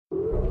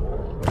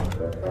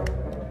Hi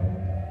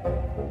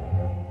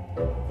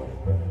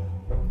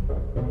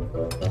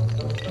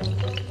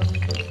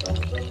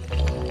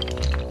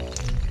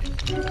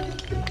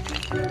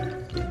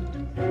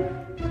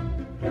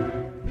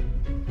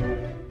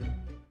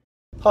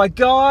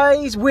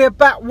guys, we're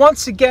back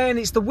once again.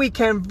 It's the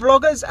Weekend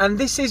Vloggers and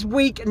this is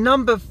week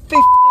number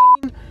 15.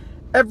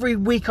 Every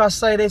week I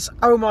say this,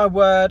 oh my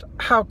word,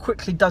 how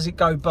quickly does it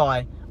go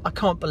by? I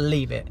can't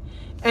believe it.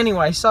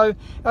 Anyway, so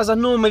as I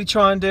normally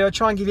try and do, I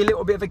try and give you a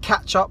little bit of a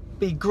catch up,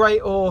 be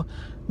great or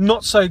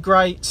not so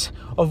great,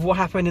 of what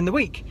happened in the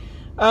week.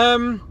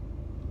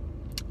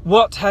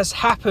 What has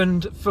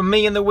happened for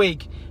me in the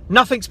week?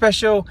 Nothing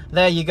special,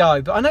 there you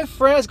go. But I know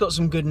Freire's got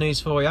some good news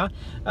for you,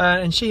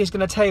 and she is going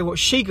to tell you what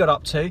she got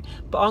up to,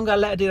 but I'm going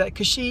to let her do that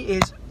because she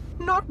is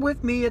not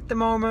with me at the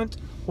moment.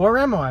 Where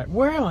am I?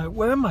 Where am I?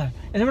 Where am I?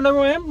 Anyone know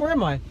where I am? Where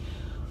am I?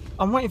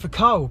 I'm waiting for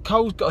Cole.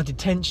 Cole's got a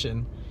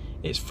detention.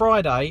 It's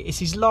Friday, it's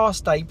his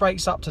last day, he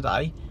breaks up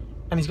today,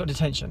 and he's got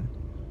detention.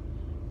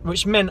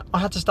 Which meant I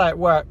had to stay at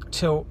work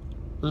till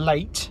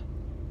late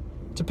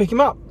to pick him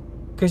up,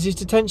 because his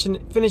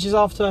detention finishes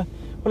after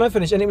when I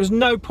finish, and it was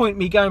no point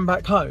me going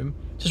back home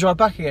to drive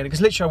back again,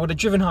 because literally I would have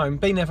driven home,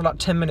 been there for like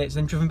 10 minutes,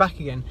 then driven back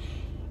again,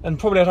 and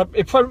probably I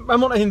might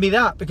not even be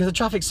that, because the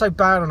traffic's so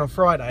bad on a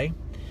Friday.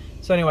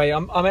 So anyway,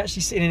 I'm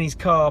actually sitting in his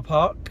car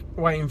park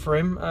waiting for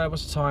him.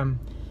 What's the time?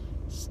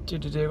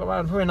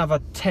 Probably another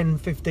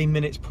 10-15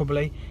 minutes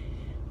probably.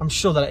 I'm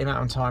sure they let him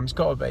out on time. It's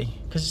got to be,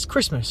 because it's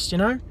Christmas, you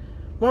know.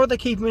 Why would they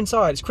keep him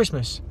inside? It's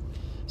Christmas.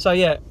 So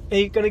yeah,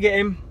 gonna get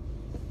him.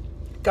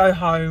 Go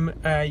home.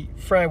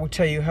 Freire will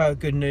tell you her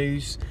good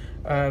news,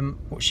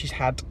 what she's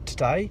had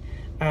today,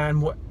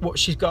 and what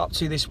she's got up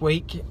to this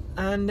week,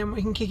 and then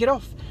we can kick it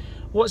off.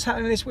 What's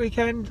happening this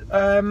weekend?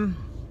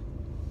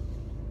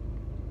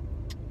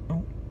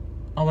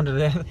 I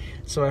wondered.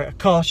 Sorry, a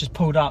car's just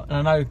pulled up, and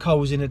I know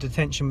Cole's in a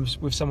detention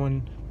with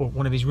someone, or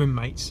one of his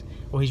roommates,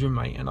 or his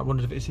roommate, and I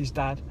wondered if it's his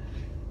dad.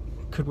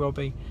 Could well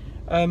be.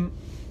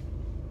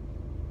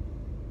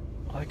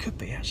 Oh, it could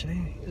be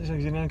actually. He's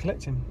in there and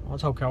collect him. I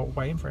told Carl to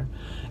wait in for him.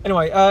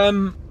 Anyway,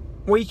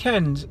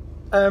 weekend.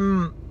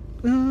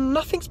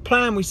 Nothing's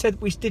planned. We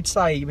did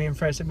say, me and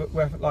Freire said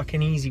we're like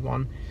an easy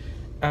one.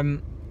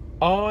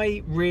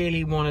 I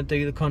really want to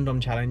do the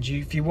condom challenge.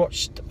 If you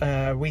watched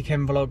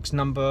Weekend Vlogs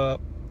number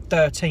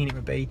 13, it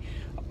would be.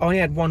 I only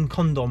had one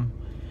condom.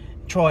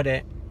 Tried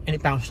it, and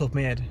it bounced off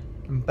my head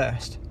and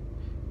burst.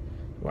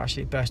 Well,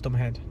 actually, it burst on my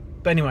head.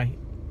 But anyway.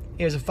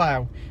 It was a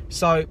fail.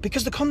 So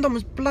because the condom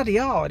was bloody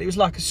hard, it was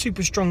like a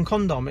super strong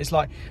condom. It's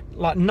like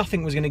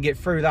nothing was going to get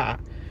through that.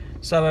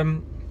 So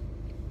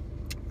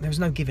there was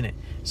no giving it.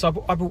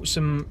 So I bought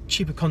some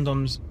cheaper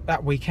condoms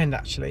that weekend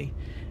actually.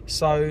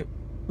 So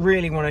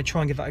really want to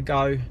try and give that a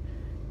go.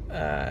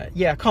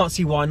 Yeah, I can't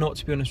see why not,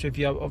 to be honest with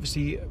you.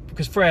 Obviously,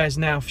 because Freire's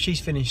now, she's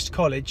finished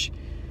college,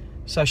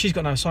 so she's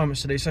got no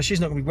assignments to do. So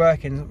she's not going to be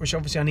working, which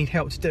obviously I need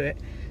help to do it.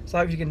 So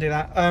hopefully you can do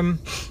that.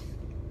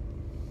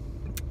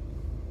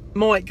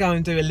 Might go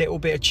and do a little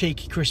bit of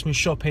cheeky Christmas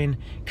shopping,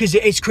 because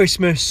it is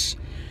Christmas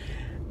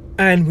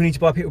and we need to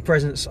buy people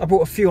presents. I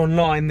bought a few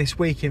online this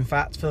week, in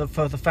fact, for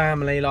the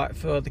family, like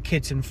for the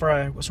kids and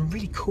Freire. Got some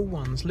really cool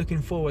ones.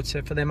 Looking forward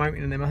to for them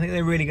opening them. I think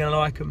they're really going to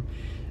like them.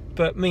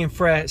 But me and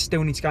Freire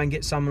still need to go and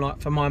get some,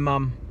 like for my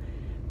mum,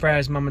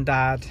 Freire's mum and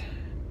dad,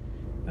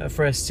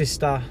 Freire's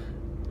sister.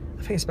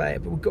 I think it's about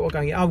it. But we've got to go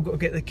and get. Oh, we've got to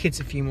get the kids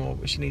a few more,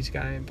 which you need to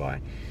go and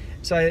buy.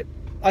 So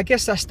I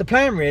guess that's the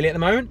plan really at the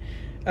moment.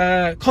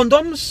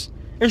 Condoms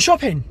and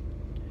shopping.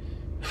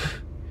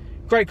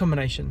 Great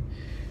combination.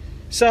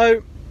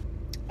 So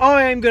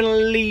I am going to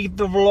leave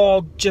the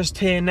vlog just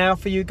here now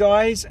for you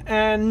guys,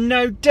 and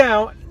no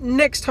doubt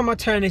next time I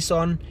turn this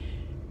on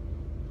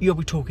you'll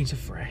be talking to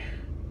Freire.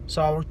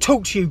 So I will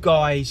talk to you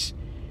guys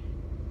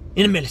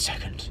in a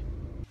millisecond.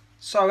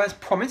 So as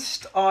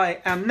promised, I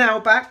am now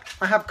back.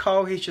 I have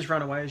Cole, he's just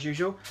run away as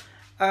usual.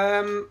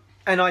 And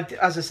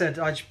as I said,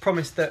 I just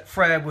promised that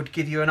Freire would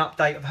give you an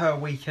update of her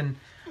week and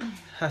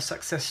her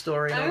success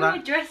story and all that.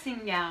 Oh,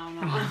 dressing gown.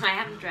 I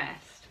haven't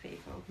dressed,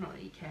 people. Not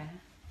that you care.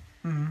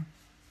 Mm-hmm.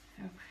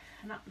 Oh,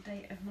 an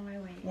update of my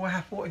week. What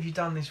have you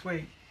done this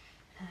week?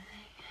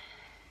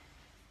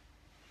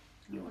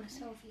 You want a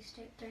selfie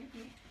stick, don't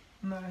you?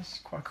 No, it's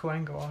quite a cool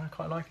angle. I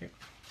quite like it.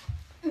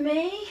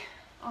 Me?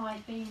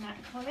 I've been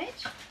at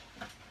college.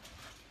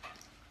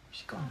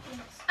 She's gone.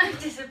 I've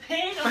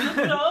disappeared on the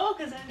floor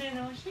because I'm doing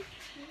the washing.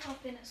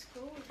 I've been at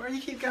school. Where do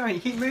you keep going?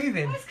 You keep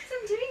moving. That's because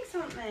I'm doing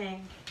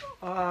something.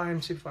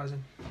 I'm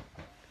supervising.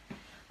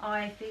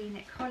 I've been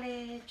at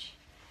college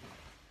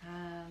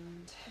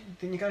and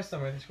Didn't you go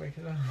somewhere this week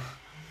as well?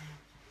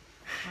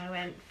 I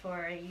went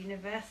for a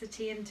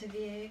university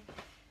interview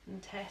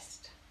and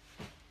test.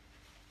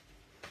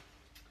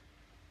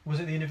 Was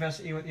it the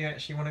university you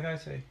actually want to go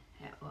to? It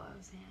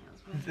was, yeah.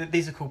 It was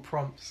These are called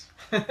prompts.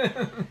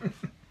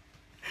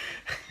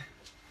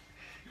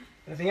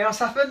 Anything else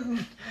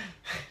happen?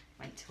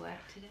 Went to work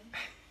today.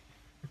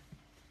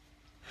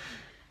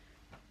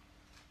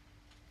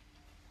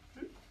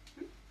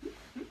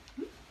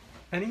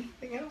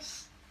 Anything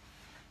else?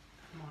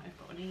 I might have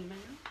got an email.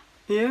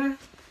 Yeah.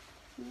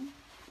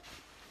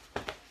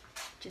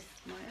 Just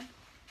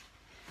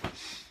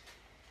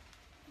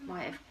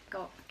might have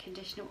got a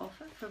conditional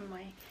offer from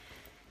my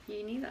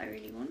uni that I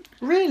really want.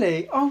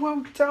 Really? Oh,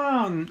 well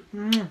done.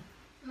 Mum,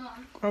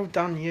 Well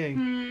done,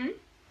 you.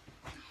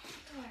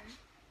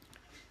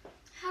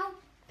 how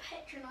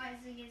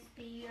patronising is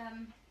the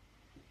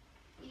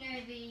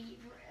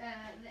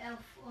the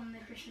elf on the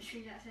Christmas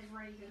tree that says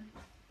Reagan?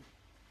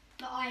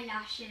 The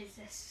eyelashes.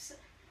 This.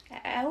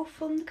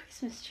 Elf on the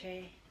Christmas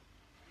tree.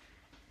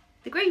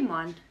 The green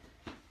one?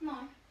 No.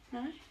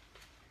 No?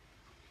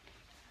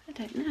 I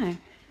don't know.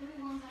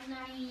 The ones that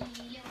know you don't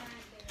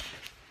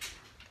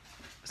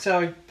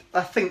So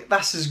I think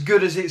that's as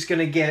good as it's going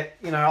to get.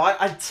 You know,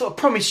 I sort of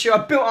promised you. I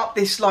built up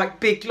this like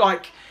big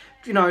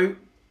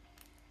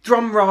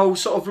drum roll,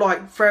 sort of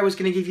like Freire was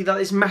going to give you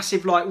this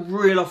massive like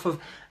reel off of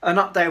an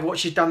update of what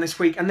she's done this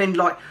week, and then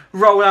like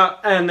roll out,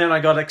 and then I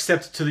got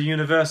accepted to the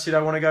university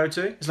I want to go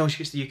to, as long as she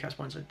gets the UCAS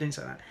points. I didn't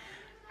say that,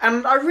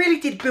 and I really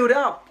did build it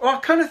up.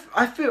 Well,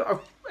 I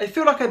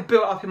feel like I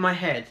built it up in my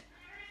head,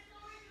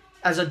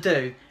 as I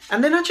do,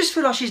 and then I just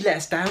feel like she's let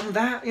us down with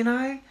that. You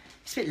know,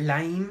 it's a bit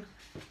lame.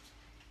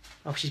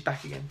 Oh, she's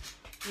back again.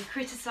 You're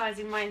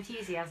criticising my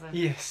enthusiasm.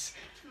 Yes.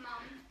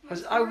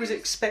 Mum. I was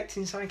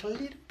expecting something a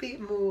little bit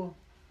more.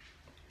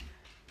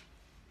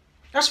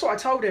 That's what I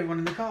told everyone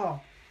in the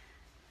car.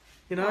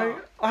 You know,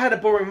 What? I had a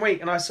boring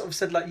week, and I sort of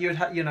said like you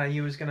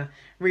was gonna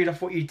read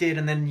off what you did,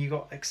 and then you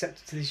got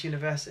accepted to this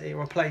university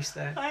or a place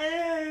there. I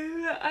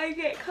know. I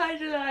get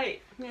kind of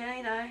like,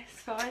 yeah, it's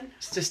fine.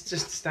 It's just a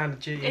standard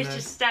duty. It's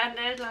just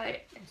standard,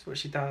 like. That's what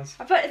she does.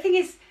 But the thing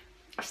is,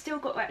 I've still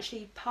got to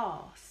actually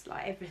pass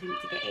like everything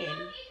to get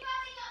in.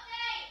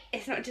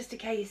 It's not just a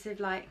case of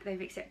like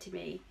they've accepted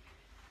me.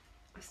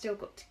 I've still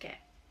got to get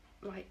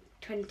like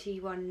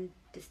 21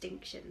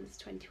 distinctions,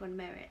 21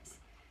 merits,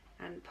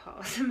 and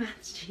pass a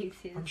maths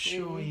GCSE. I'm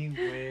sure you will.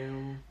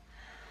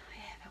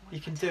 Yeah, but what You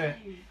if can I do it.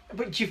 don't?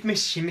 But you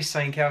missed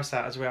something else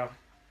out as well.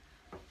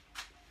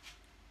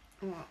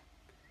 What?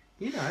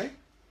 You know.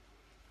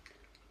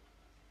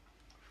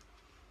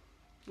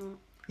 What?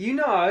 You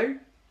know.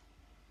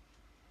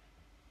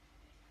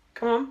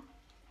 Come on.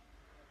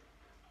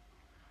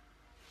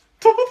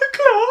 Top of the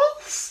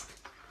class.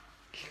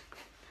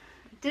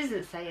 It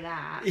doesn't say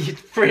that.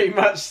 It pretty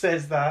much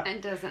says that.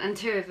 It doesn't, and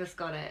two of us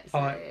got it. So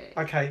Alright,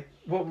 okay.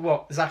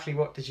 What exactly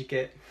what did you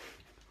get?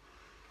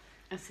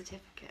 a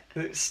certificate.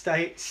 It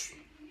states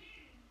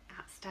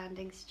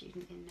Outstanding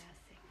student in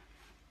nursing.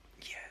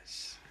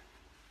 yes.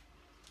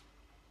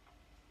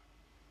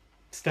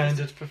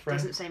 Standard for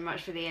friends. Doesn't say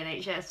much for the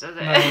NHS, does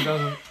it?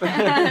 No,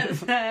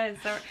 it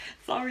doesn't.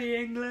 Sorry,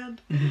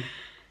 England. Mhm.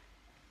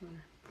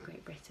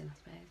 Great Britain, I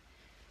suppose.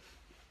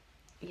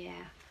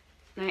 Yeah.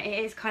 No, it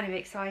is kind of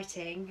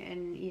exciting,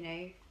 and you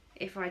know,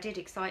 if I did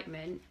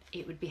excitement,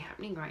 it would be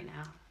happening right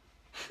now.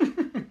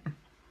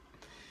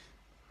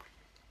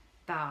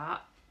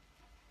 But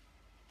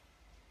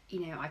you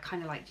know, I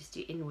kind of like just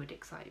do inward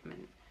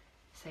excitement.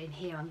 So in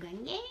here, I'm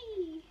going yay,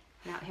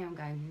 and out here, I'm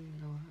going.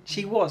 No.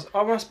 She was.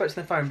 When I spoke to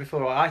the phone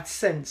before, I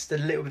sensed a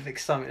little bit of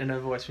excitement in her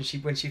voice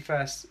when she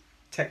first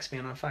texted me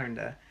and I phoned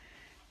her.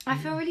 I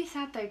feel really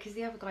sad though because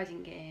the other guy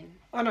didn't get in.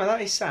 I know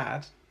that is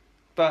sad,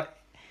 but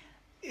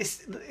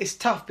it's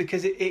tough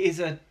because it is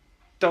a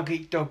dog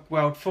eat dog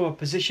world for a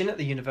position at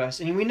the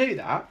university, and we knew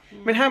that.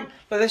 I mean,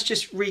 let's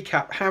just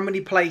recap. How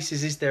many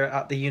places is there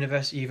at the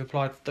university you've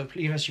applied? The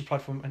university you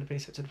applied for and been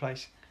accepted to the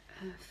place.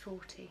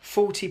 40.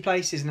 40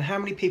 places, and how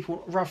many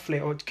people roughly,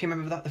 or can you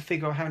remember the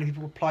figure of how many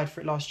people applied for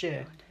it last year?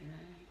 I don't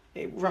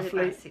know. It Was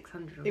roughly. about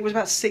 600. It was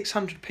about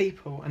 600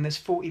 people, and there's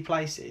 40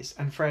 places,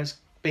 and Freire's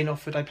been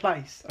offered a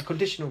place, a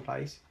conditional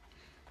place.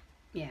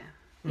 Yeah.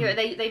 Hmm. Yeah,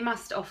 they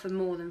must offer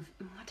more than.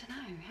 I don't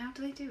know. How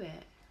do they do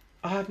it?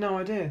 I have no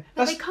idea.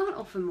 No, they can't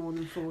offer more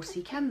than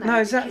 40, can they? No,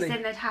 exactly. Because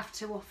then they'd have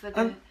to offer the.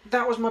 And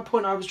that was my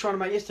point I was trying to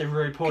make yesterday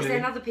very poorly. Because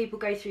then other people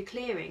go through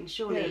clearing,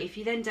 surely. Yeah. If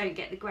you then don't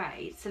get the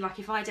grade, so like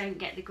if I don't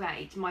get the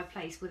grade, my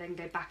place will then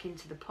go back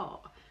into the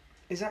pot,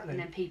 Exactly. and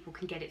then people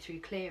can get it through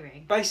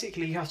clearing.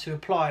 Basically, you have to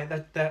apply.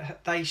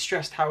 They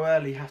stressed how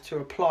early you have to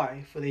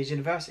apply for these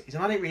universities,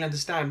 and I didn't really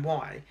understand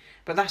why,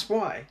 but that's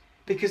why.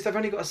 Because they've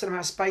only got a certain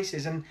amount of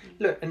spaces, and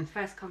look, and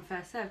First come,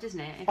 first served, isn't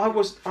it? I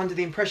was under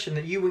the impression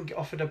that you wouldn't get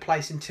offered a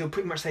place until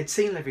pretty much they'd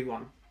seen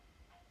everyone.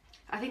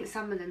 I think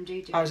some of them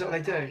do. Oh, is that what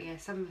like they do? that. Yeah,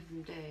 some of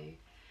them do.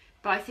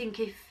 But I think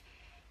if,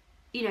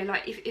 you know,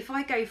 like if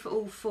I go for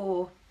all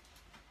 4,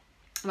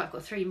 well, I've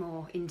got 3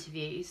 more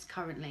interviews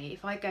currently.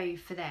 If I go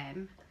for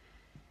them,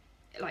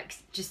 like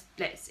just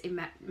let's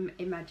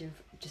imagine,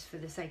 just for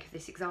the sake of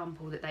this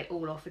example, that they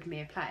all offered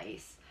me a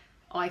place,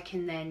 I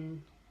can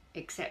then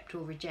accept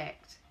or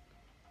reject.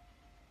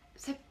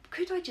 So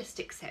could I just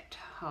accept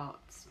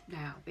Hearts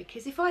now?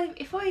 Because if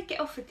I get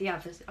offered the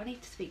others, I need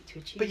to speak to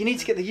a tutor. But you need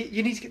to get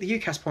the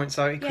UCAS points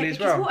though equally as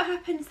well. because what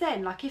happens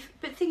then? Like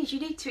but the thing is, you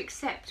need to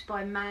accept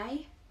by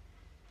May.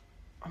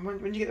 And when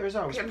did you get the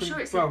results? I'm sure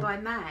it said by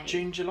May.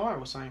 June, July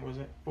or something, was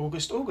it?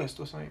 August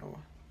or something? Or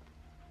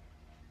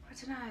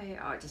I don't know.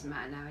 Oh, it doesn't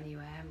matter now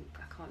anyway.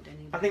 I can't do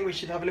anything. I think we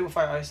should have a little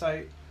photo,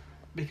 so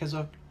because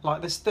of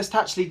like this. Let's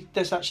actually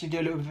do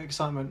a little bit of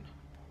excitement.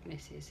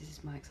 This is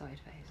my excited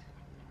face.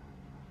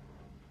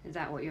 Is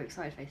that what your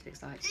excited face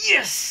looks like?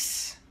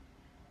 Yes.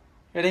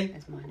 Ready?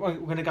 That's mine. We're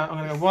gonna go. I'm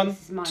gonna go This 1,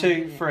 is mine, 2,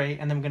 isn't it? 3,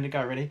 and then we're gonna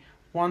go. Ready?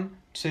 1,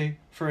 2,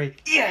 3.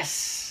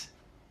 Yes.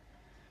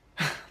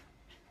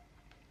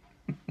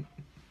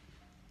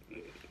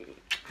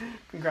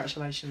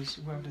 Congratulations,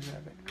 well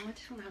deserved it. I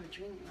just want to have a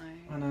drink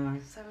though. I know.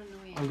 It's so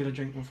annoying. I'm gonna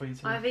drink one for you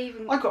too.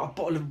 I got a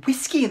bottle of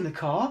whiskey in the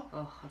car.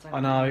 Oh, I don't. I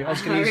know. I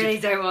was gonna I use really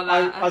it. don't want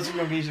that. I was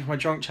going to use it for my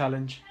drunk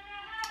challenge.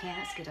 Yeah,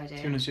 that's a good idea.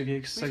 To be honest with you, We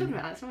were talking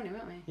about that this morning,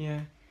 weren't we?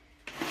 Yeah.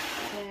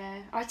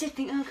 Yeah. I did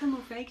think, oh, come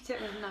on, Freak, do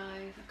it. No,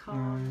 I can't.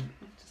 No.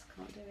 I just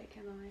can't do it,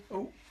 can I?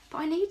 Oh. But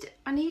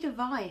I need a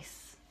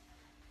vice.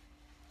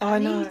 I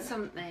know. Need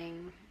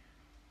something.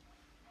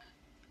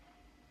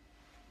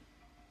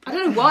 I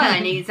don't know why I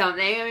need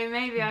something. I mean,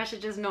 maybe I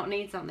should just not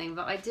need something,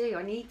 but I do.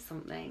 I need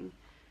something.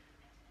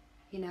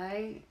 You know.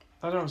 I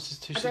don't know what to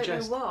suggest. I don't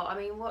know what. I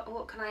mean,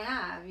 what can I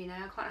have? You know,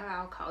 I can't have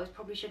alcohol. I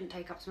probably shouldn't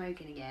take up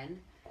smoking again.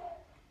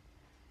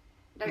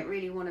 I don't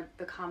really want to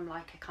become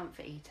like a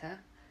comfort eater.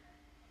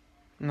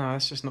 No,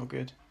 that's just not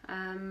good.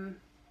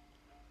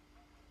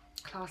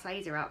 Class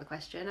A's are out of the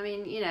question. I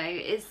mean, you know,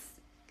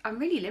 I'm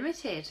really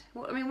limited.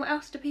 What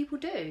else do people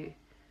do?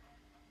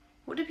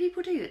 What do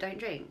people do that don't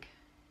drink?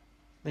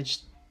 They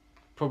just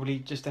probably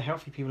just the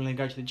healthy people and they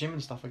go to the gym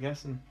and stuff, I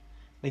guess, and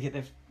they get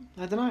their.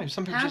 I don't know.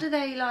 Some people. How just... do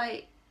they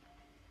like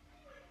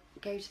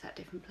go to that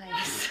different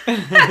place?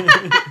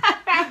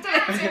 How do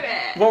they do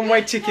it?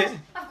 One-way ticket.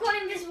 I've got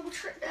an invisible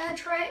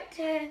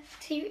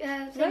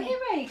Don't you,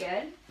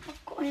 Reagan?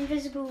 I've got an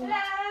invisible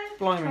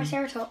Blimey.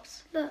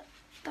 Triceratops. Look,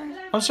 don't.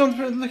 I was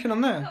looking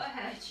on there. Look,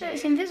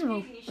 it's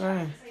invisible.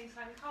 Oh.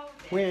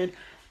 Weird.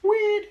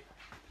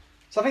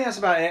 So I think that's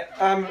about it.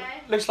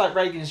 Looks like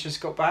Reagan's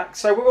just got back.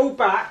 So we're all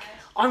back.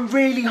 I'm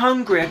really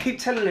hungry. I keep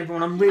telling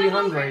everyone I'm really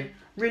hungry.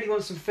 Really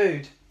want some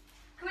food.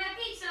 Can we have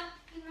pizza?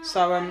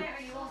 So I'm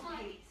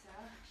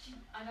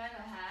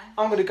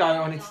gonna go.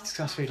 I need to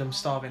discuss food. I'm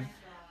starving,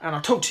 and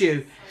I'll talk to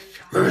you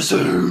very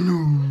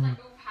soon.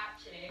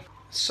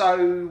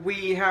 So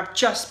we have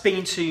just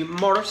been to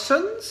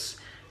Morrison's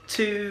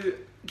to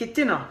get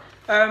dinner.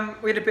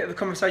 We had a bit of a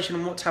conversation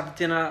on what to have for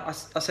dinner.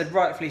 I said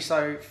rightfully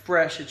so,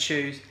 Freire should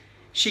choose.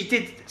 She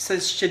did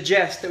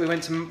suggest that we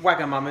went to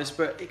Wagamama's,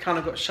 but it kind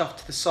of got shoved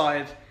to the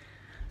side.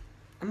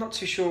 I'm not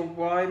too sure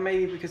why.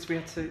 Maybe because we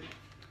had to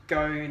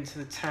go into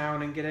the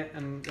town and get it,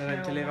 and they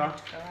don't deliver.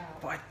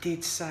 But I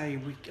did say,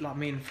 like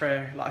me and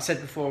Freire, like I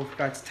said before, if we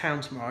go to town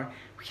tomorrow,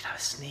 we could have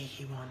a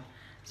sneaky one.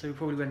 So we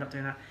probably end up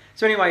doing that.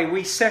 So anyway,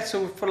 we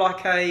settled for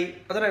like a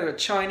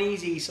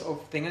Chinese-y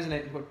sort of thing, isn't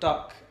it? We've got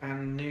duck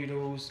and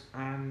noodles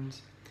and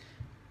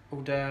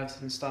hors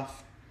d'oeuvres and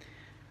stuff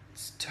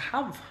to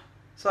have.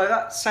 So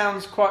that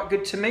sounds quite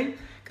good to me.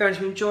 Going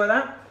to enjoy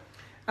that.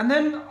 And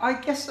then I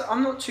guess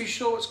I'm not too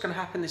sure what's going to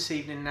happen this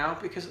evening now,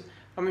 because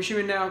I'm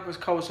assuming now because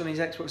Cole's on his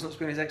Xbox, not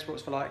been on his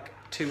Xbox for like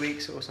 2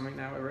 weeks or something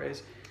now, whatever it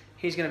is.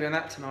 He's going to be on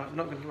that tonight. I'm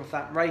not going to get off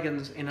that.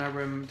 Reagan's in her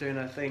room doing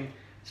her thing.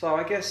 So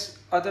I guess,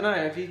 I don't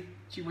know,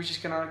 we're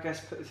just going to, I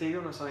guess, put the TV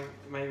on or something,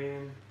 maybe,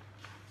 and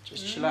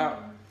just chill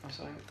out or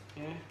something,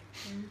 yeah?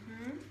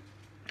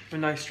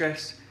 With no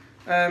stress.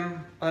 I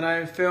don't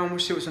know, film, we'll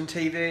see what's on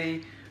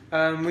TV.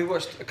 We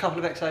watched a couple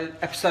of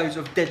episodes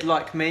of Dead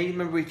Like Me.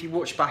 Remember if you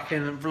watch back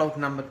in vlog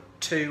number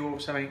 2 or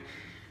something,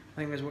 I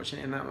think I was watching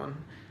it in that one.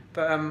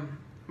 But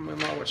we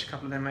might watch a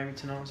couple of them maybe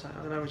tonight or something.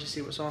 I don't know, we'll just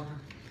see what's on.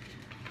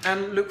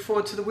 And look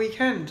forward to the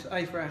weekend,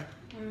 Freire?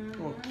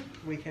 Well,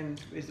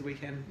 weekend is the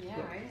weekend. Yeah,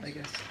 but I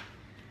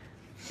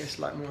guess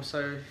like more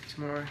so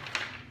tomorrow.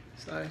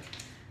 So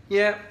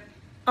yeah,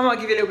 I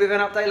might give you a little bit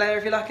of an update later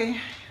if you're lucky,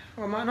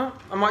 or I might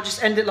not. I might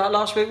just end it like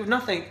last week with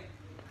nothing.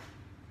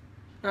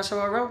 That's how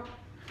I roll.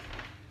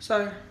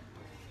 So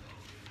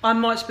I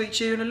might speak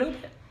to you in a little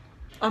bit.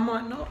 I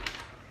might not.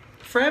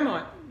 Freire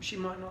might. She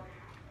might not.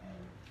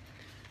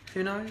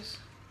 Who knows?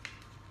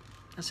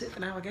 That's it for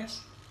now, I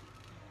guess.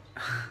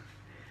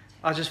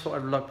 I just thought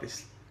I'd vlog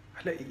this.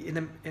 Look, you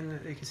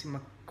can see my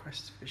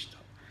Quest fish top.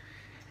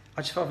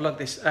 I just thought I'd vlog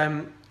this.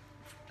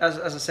 As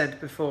I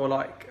said before,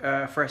 like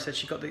Freire said,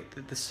 she got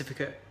the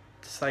certificate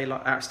to say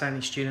like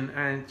outstanding student,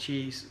 and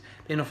she's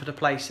been offered a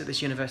place at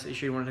this university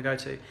she wanted to go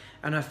to.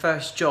 And her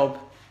first job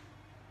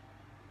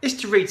is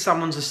to read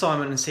someone's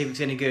assignment and see if it's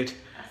any good,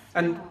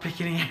 and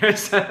picking the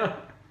errors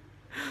out.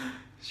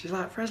 She's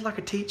like, Freire's like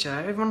a teacher.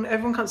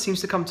 Everyone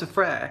seems to come to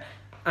Freire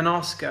and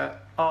ask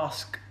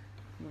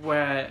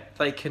where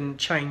they can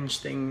change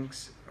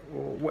things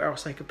or what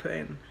else they could put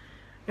in,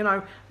 you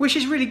know, which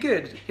is really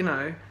good, you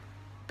know,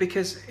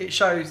 because it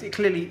shows, it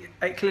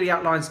clearly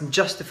outlines and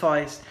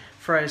justifies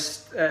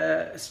Freire's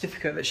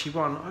certificate that she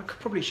won. I could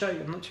probably show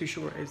you. I'm not too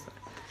sure what it is.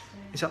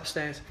 It's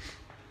upstairs.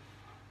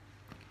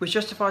 Which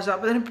justifies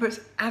that, but then it puts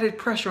added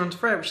pressure onto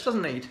Freire, which she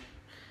doesn't need.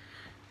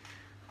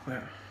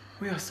 Well,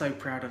 we are so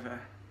proud of her.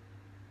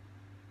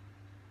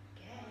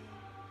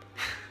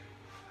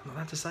 I'm not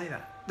allowed to say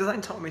that. does that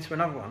entitle me to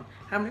another one?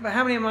 How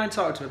many am I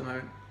entitled to at the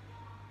moment?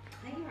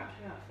 I think you're up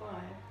to about 5.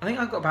 I think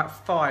I've got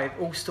about 5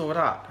 all stored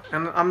up,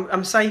 and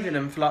I'm saving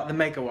them for like the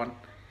mega one.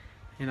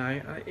 You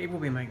know, it will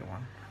be a mega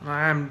one, and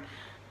I am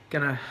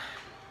gonna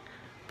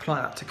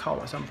apply that to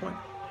Cole at some point.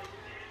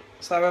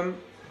 So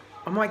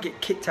I might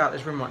get kicked out of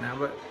this room right now,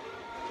 but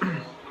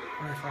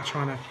if I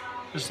try to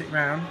just sit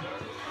round.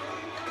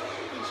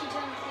 Did she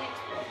turn off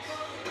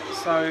the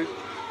Xbox? So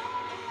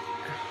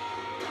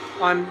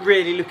I'm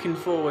really looking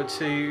forward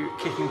to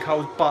kicking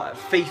Cole's butt at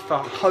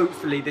FIFA,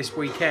 hopefully this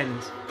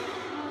weekend.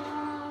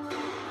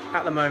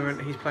 At the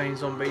moment, he's playing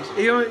zombies.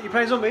 You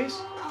playing zombies?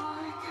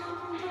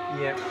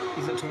 Yeah,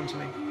 he's not talking to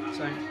me.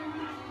 So,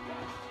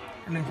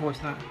 and then voice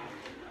that.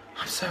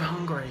 I'm so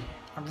hungry.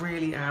 I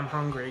really am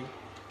hungry.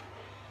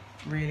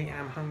 Really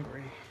am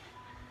hungry.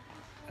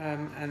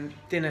 And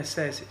dinner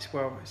says it's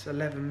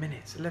 11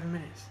 minutes. 11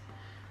 minutes.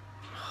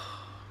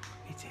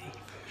 Need to eat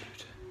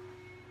food.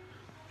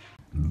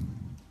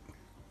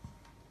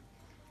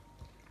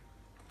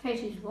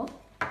 Casey's what?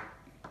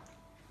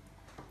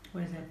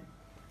 What is it?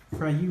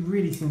 Freire, you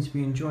really seem to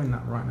be enjoying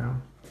that right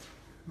now.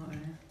 Not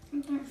really. I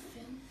don't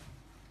film.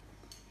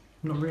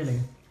 Not really.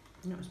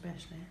 Not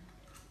especially.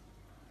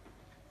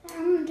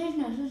 It is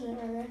nice, isn't it,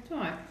 really? It's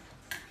alright.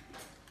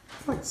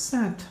 It's like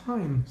sad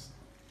times.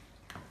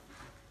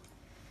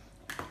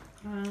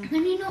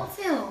 Can you not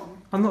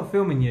film? I'm not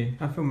filming you.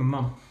 I'm filming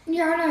Mum.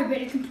 Yeah, I know, but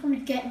it can probably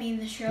get me in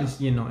the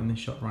shot. You're not in this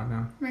shot right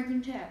now. I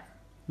can check.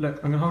 Look,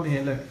 I'm gonna hold it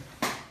here. Look,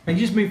 and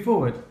you just move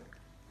forward.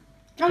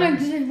 I know,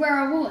 because it's where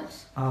I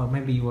was. Oh,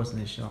 maybe you was in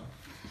this shot.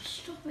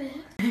 Stop it.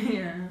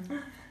 Yeah.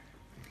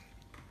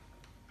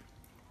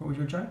 What was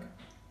your joke?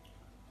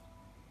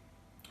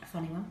 A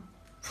funny one.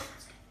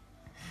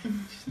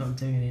 She's not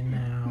doing it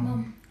now.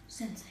 Mum,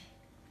 sensei.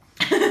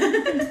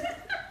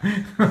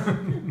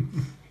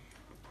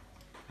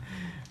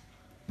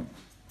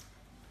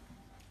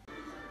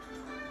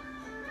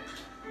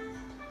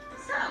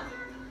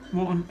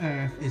 What on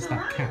earth is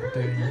that cat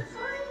doing? I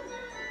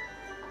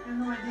have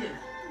no idea.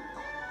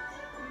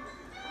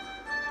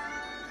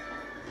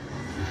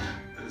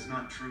 That is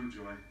not true,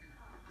 Joy.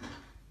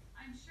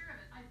 I'm sure of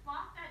it. I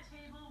bought that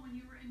table when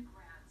you were in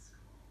grad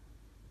school.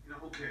 You know,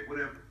 okay,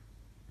 whatever.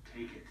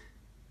 Take it.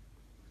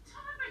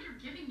 Tell me about you're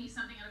giving me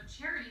something out of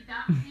charity.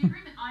 That was the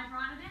agreement. I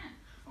brought it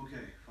in.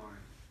 Okay, fine.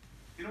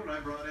 You know what I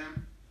brought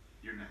in?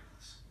 Your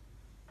necklace.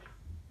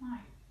 Why?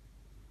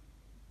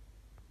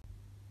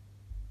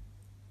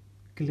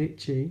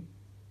 Glitchy.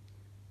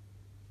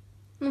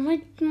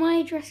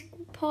 My Jurassic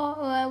Park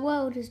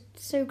world is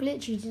so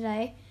glitchy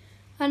today.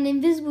 And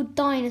invisible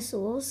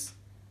dinosaurs.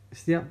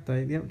 It's the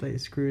update. The update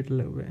is screwed a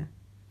little bit.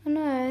 I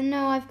know, and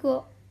now I've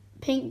got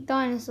pink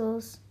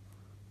dinosaurs.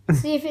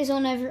 See if it's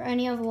on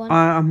any other one.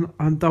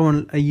 I don't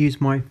want to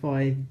use my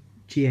 5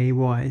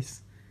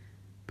 GAYs,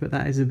 but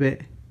that is a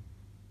bit.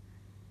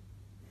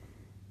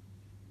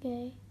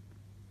 Okay.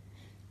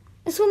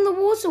 It's on the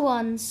water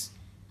ones.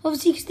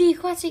 Obviously, it's the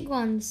aquatic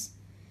ones.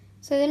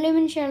 So the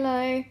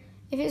limoncello,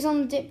 if it's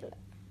on the dip.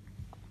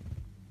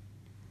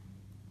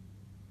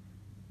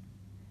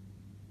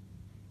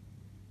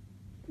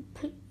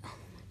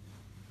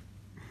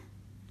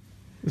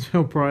 It's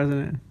real bright, isn't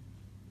it?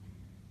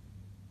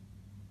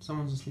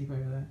 Someone's asleep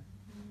over there.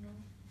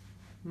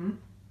 Hmm?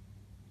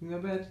 In their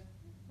bed?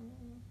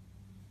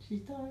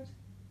 She's tired.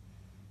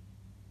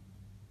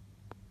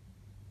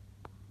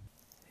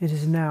 It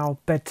is now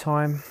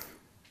bedtime.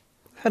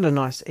 Had a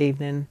nice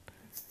evening.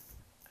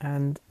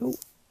 And, oh,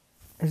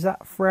 is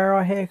that Freire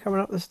I hear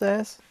coming up the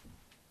stairs?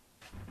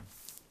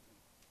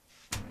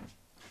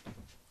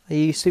 Are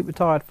you super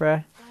tired,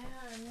 Freire?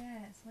 I am,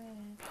 yeah, it's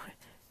weird.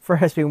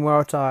 Freire's been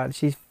well tired.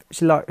 She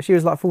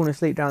was like falling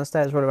asleep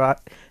downstairs what about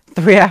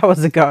 3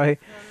 hours ago.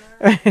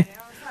 I was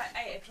like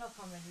 8 o'clock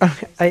on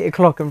the 8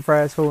 o'clock and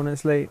Freire's falling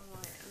asleep.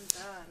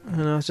 I'm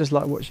done. And I was just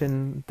like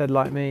watching Dead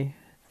Like Me.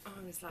 I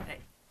was like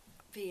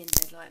being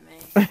dead like me.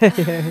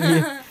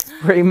 Yeah,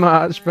 pretty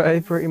much,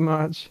 babe, pretty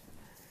much.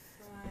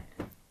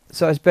 Right.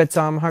 So it's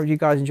bedtime. I hope you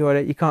guys enjoyed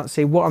it. You can't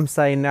see what I'm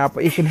saying now,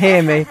 but you can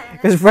hear me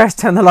because Freire's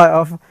turned the light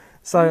off.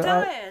 So I'm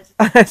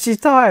tired. she's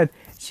tired.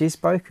 She's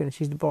spoken.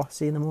 She's the boss.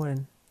 See you in the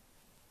morning.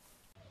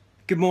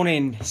 Good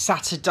morning.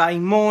 Saturday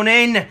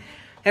morning.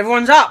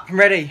 Everyone's up and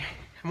ready.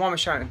 And why am I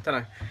shouting? Don't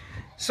know.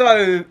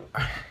 So,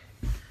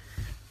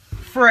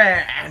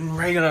 Freire and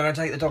Reagan are going to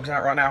take the dogs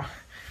out right now.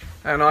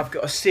 And I've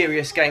got a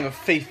serious game of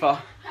FIFA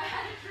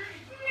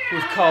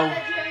with Cole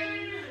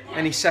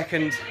any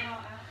second.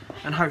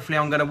 And hopefully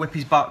I'm going to whip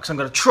his butt because I'm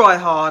going to try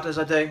hard as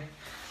I do.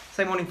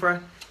 Say morning,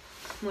 Freire.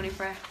 Morning,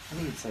 Freire. I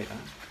think you'd say that.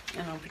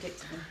 And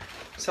unpredictable.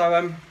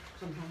 So,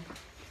 Sometimes.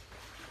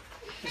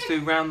 let's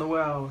do round the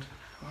world.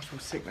 Oh, I feel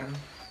sick now.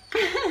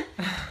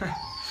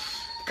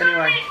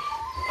 Anyway,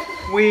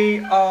 we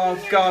are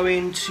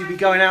going to be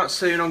going out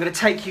soon. I'm going to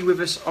take you with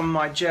us on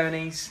my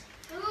journeys.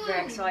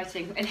 Very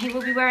exciting. And he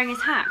will be wearing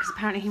his hat because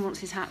apparently he wants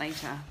his hat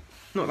later.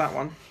 Not that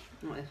one.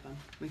 Not this one.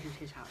 We can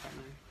see his hat right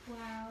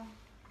now.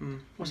 Wow.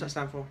 What's that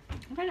stand for?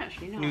 I don't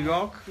actually know. New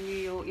York? New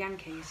York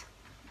Yankees.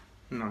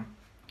 No.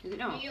 Is it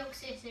not? New York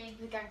City,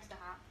 the gangster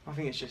hat. I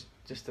think it's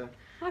just a...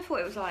 I thought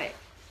it was like...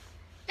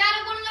 Dad,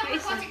 I want It another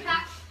is aquatic something.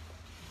 pack.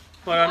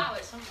 Well, Wow,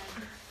 it's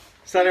something.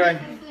 so anyway,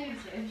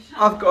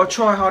 I've got a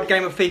try-hard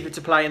game of FIFA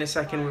to play in a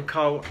second with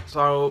Cole,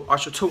 so I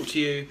shall talk to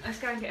you Let's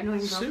go and get annoying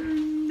dog.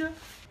 soon.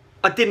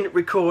 I didn't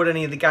record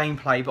any of the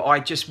gameplay, but I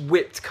just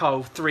whipped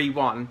Cole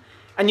 3-1.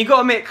 And you got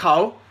to admit,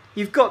 Cole,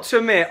 you've got to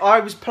admit, I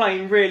was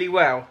playing really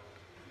well.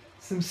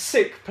 Some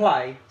sick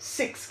play,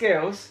 sick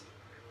skills.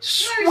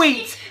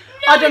 Sweet.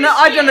 I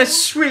done a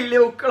sweet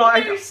little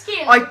like. No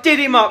skill. I did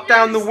him up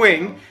down the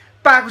wing,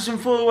 backwards and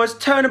forwards,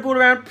 turned the ball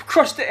around,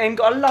 crossed it in,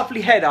 got a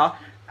lovely header.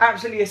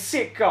 Absolutely a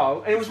sick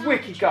goal, and it was a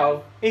wicked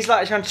goal. He's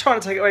like trying to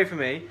take it away from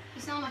me,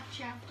 It's not like a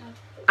chapter.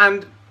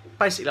 and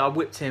basically I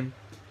whipped him.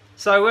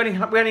 So we're only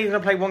going to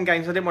play one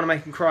game, so I didn't want to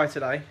make him cry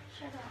today.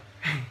 Shut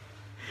up.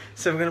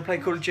 So we're going to play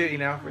Call of Duty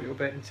now for a little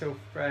bit until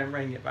Freire and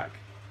Rain get back.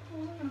 Oh,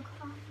 I'm gonna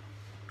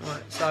cry.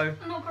 Right, so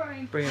I'm not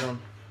crying. bring it on.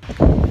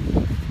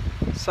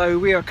 So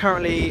we are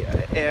currently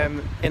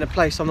in a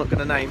place I'm not going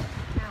to name,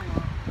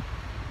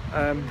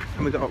 and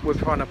we're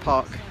trying to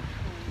park.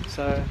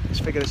 So let's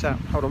figure this out.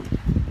 Hold on.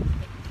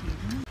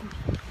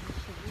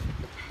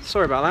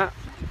 Sorry about that.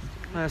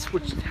 We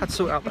had to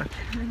sort out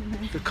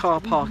the car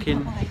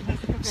parking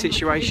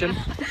situation,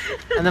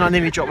 and then I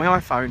nearly dropped my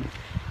iPhone,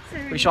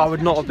 which I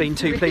would not have been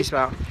too pleased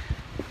about.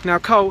 Now,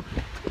 Cole,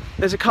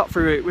 there's a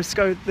cut-through route. Let's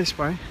go this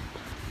way.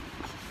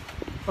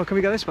 Oh, can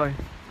we go this way?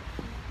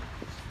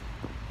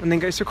 And then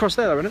go across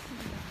there, though, isn't it?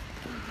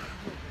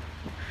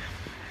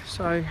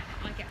 So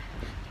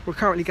we're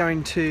currently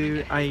going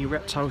to a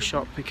reptile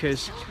shop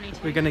because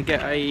we're going to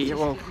get a.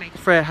 Well,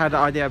 Freire had the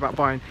idea about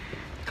buying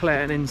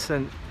Claire an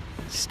instant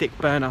stick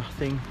burner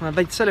thing. Well,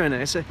 they sell them in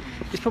there. It's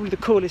probably the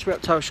coolest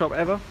reptile shop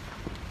ever.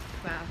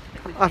 Wow.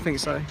 I think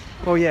so.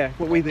 Well, yeah,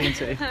 what we've been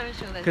to.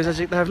 Because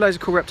they have loads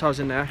of cool reptiles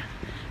in there,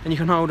 and you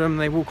can hold them.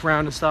 They walk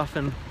around and stuff,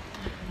 and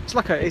it's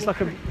like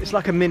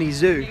a mini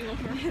zoo.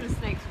 The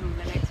snakes from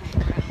the legs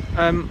walk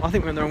around. I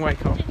think we're in the wrong way,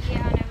 Cole. Yeah,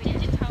 I know we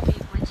did. Tell me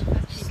when she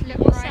first just look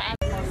right.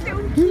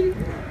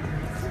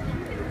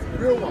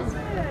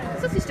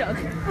 Sausage dog.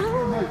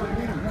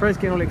 Fred's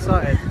getting all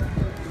excited.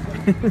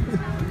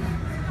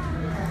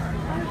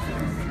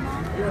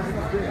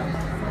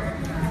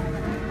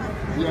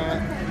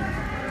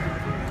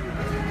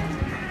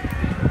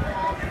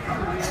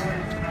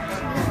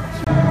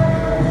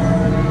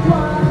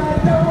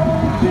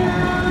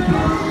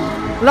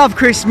 Love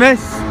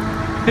Christmas.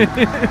 Can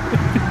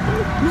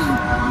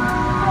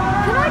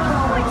I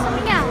point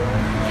something out?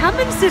 Come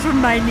and sit on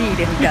my knee,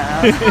 little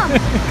girl. Mum,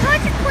 can I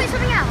just point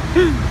something out?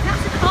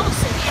 That's a car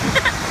seat.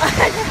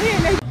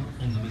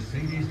 On the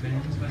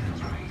Mercedes-Benz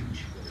vans range,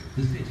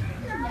 the Zeta,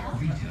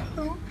 Vita,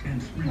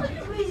 and Sprinter.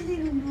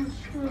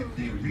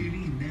 There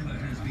really never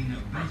has been a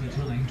better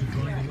time to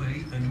drive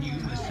away a new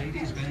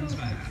Mercedes-Benz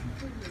van.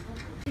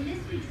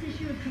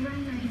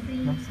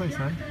 That's so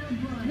sad.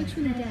 Looks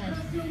really dead.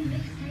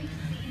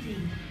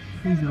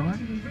 He's alright.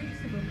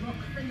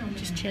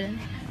 Just chilling.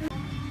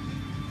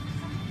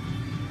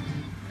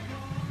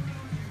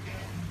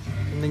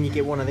 And then you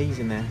get one of these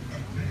in there.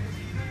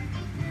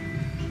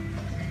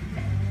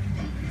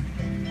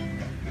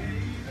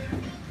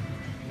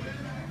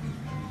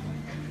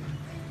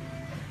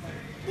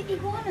 The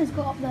iguana's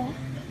got up there.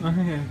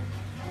 Oh yeah.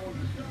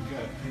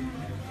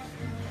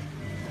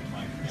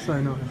 So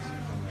nice.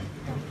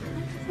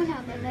 Look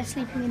out there, they're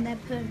sleeping in their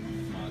poo.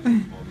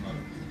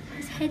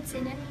 His head's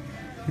in it.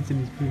 It's in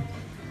his poo.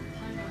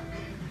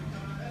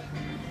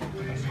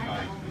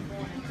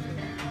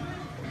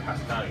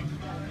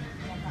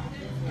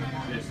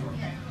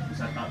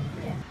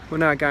 We're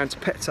now going to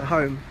Pets at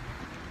Home.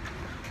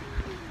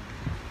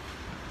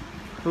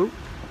 Ooh.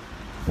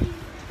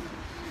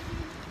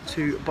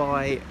 To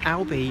buy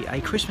Albie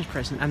a Christmas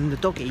present and the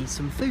doggy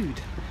some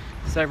food.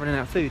 So they're running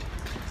out of food.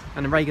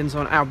 And Reagan's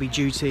on Albie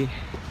duty.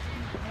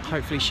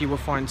 Hopefully she will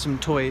find some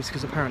toys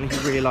because apparently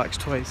he really likes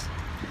toys.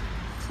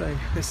 So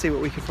let's see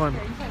what we can find.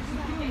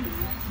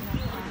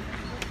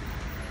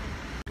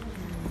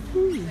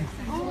 Ooh,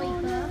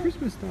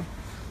 Christmas stuff.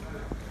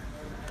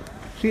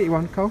 Should we get you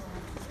one, Cole?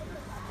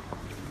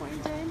 What are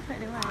you doing?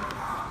 Putting it away.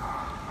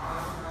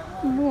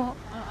 What?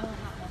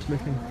 Just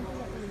looking.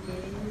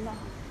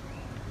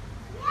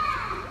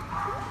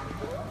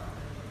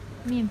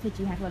 Me and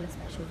Pidgey had a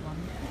special one.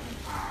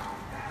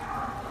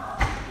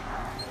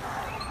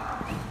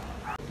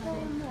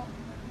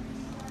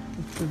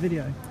 It's the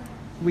video.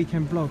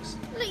 Weekend vlogs.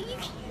 Look, you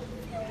can...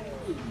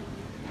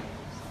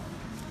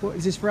 What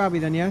is this for Albie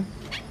then, yeah?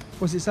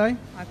 What's it say?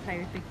 I play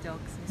with big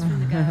dogs. It's from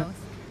the girls.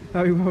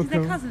 Very well, They're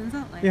Cole. cousins,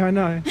 aren't they? Yeah, I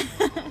know.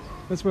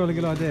 That's well a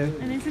good idea.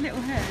 And there's a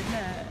little herd,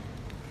 look.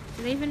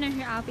 Do they even know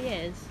who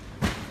Albie is?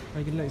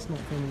 Reagan, look, it's not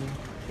filming you.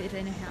 But do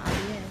they know who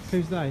Albie is?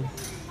 Who's they?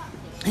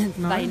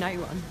 No. They know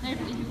one.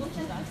 Nobody who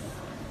watches us.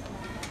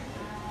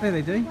 There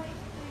they do.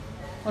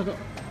 I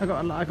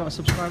got a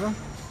subscriber.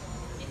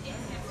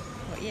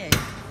 What, you?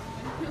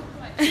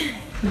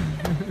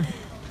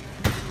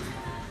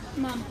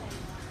 Mum.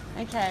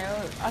 Okay,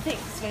 well, I think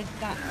with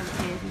that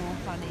obviously is more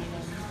funny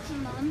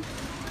than... Mum.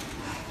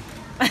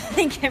 I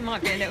think it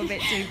might be a little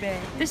bit too big.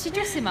 Does she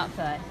dress him up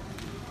though?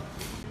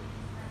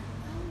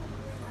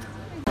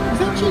 Is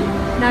that cheap?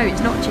 No, it's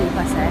not cheap,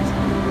 I said.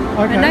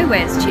 Okay. I know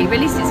where it's cheap, at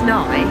least it's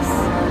nice.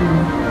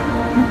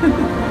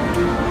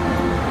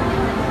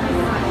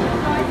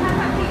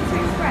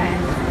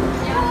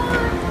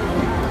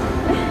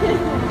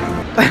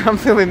 I'm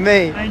filming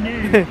me. I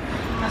know.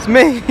 It's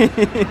me.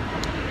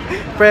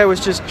 Freire was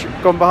just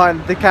gone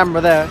behind the camera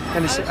there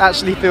and it's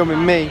actually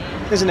filming me.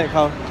 Isn't it,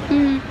 Cole?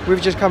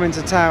 We've just come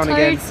into town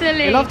again.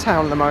 Totally. We love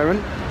town at the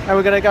moment. And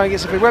we're going to go and get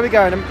some food. Where are we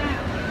going?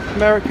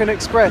 American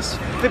Express.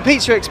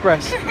 Pizza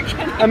Express.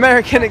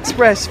 American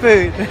Express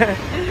food. We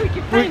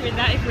could play with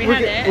that if we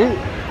had it.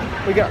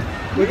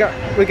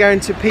 We're going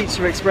to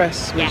Pizza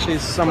Express, which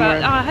is somewhere.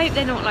 Well, I hope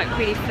they're not like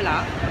really full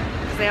up,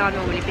 because they are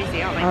normally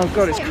busy, aren't they? Oh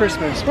God, it's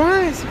Christmas.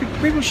 Why?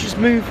 People should just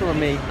move from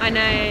me I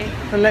know.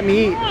 and let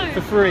me eat for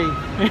free.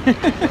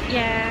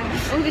 Yeah.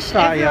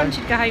 Right, Everyone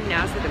should go home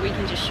now so that we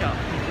can just shop.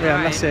 Yeah,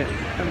 Right. that's it.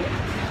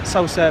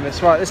 Soul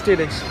service. Right, let's do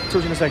this. Talk to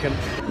you in a second.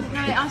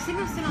 Right, I think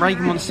I'm still on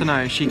Reagan wants to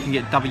know if she can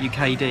get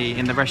WKD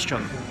in the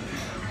restaurant.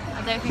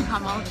 I don't think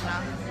I'm old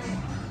enough.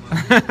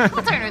 I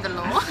don't know the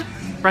law.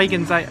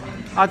 Reagan's I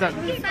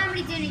don't. Your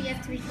family dinner, you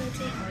have to be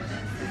 14.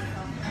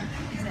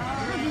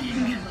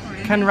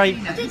 Can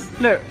Reagan?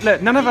 Look.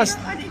 None of us.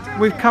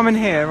 We've come in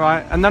here,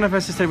 right, and none of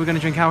us have said we're going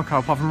to drink alcohol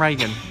apart from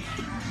Reagan.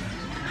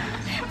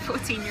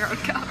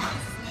 14-year-old girl.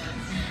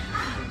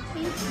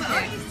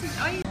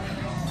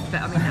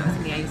 But I mean, that was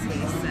in the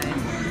 80s, so.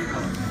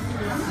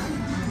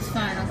 It's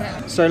fine, I'll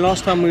get it. So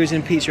last time we was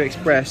in Pizza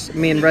Express,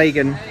 me and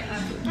Reagan,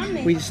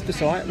 we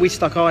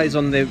stuck eyes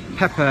on the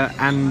pepper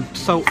and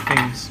salt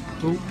things.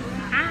 Ooh.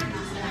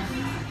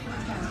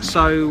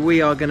 So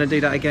we are going to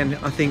do that again,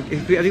 I think.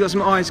 Have you got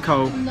some eyes,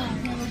 Cole? No,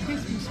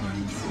 Christmas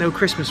ones. They were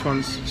Christmas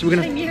ones. So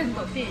we're You haven't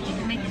got beer, you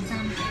can make it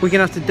sound.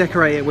 gonna have to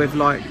decorate it with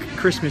like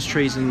Christmas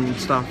trees and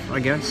stuff, I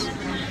guess.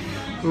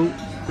 Ooh,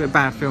 bit of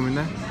bad filming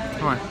there.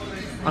 All right,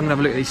 I'm gonna have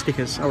a look at these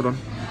stickers. Hold on.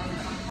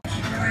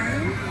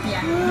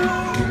 Yeah.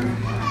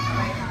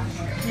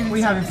 What are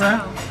you having,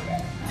 Freire?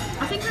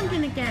 I think I'm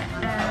gonna get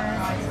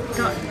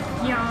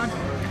yard.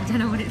 I don't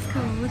know what it's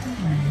called.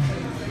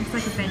 It's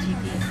like a veggie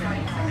pizza.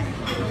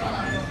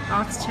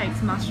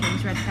 Artichokes,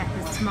 mushrooms, red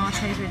peppers,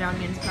 tomatoes, red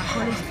onions, black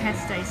olives,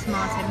 pesto,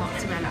 tomato,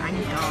 mozzarella,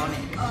 and garlic.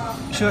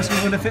 Sure, that's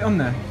going to fit on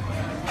there.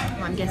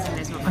 Well, I'm guessing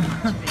there's not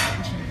that much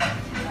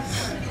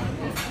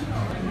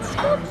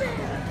of it.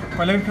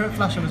 Well, let me put a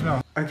flash on as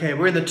well. Okay,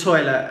 we're in the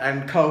toilet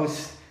and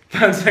Cole's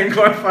found something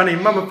quite funny.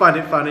 Mama find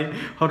it funny.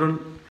 Hold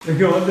on.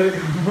 Go on, look.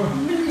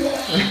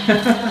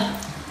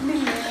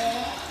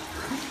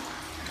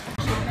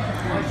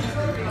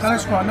 That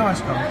looks quite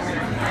nice, Cole.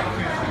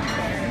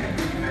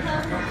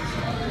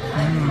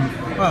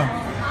 Well, I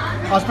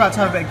was about to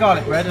have a bit of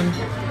garlic bread and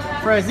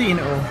Freire's eating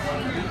it all.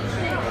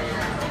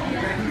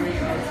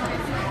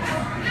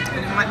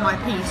 My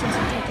piece, just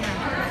take it out.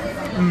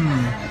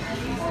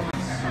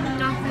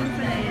 Nothing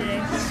for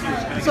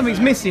ladies. Something's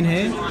missing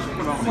here.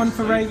 One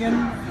for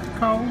Reagan,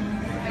 Cole.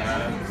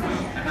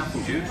 An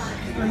apple juice.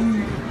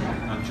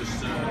 And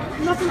just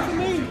Nothing for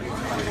me.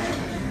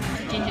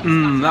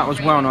 That was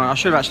well nice. I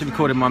should have actually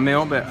recorded my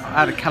meal, but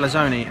I had a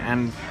calzone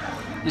and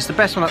it's the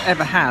best one I've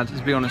ever had,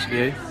 to be honest with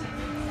you.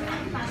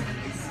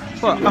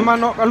 What? Am I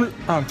not?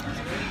 Oh,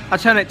 I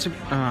turn it to.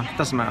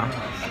 Doesn't matter.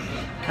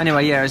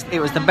 Anyway, yeah, it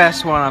was the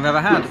best one I've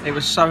ever had. It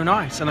was so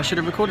nice, and I should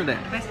have recorded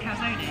it. The best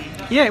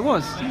calzone? Yeah, it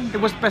was. It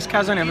was the best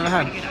calzone I've ever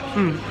had. It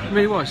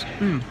really was.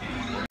 I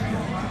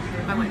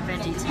went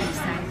veggie to be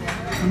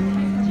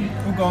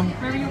safe. All gone.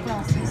 Where are your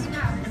glasses? In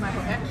my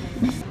pocket.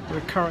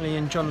 We're currently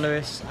in John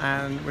Lewis,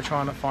 and we're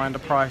trying to find a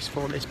price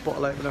for this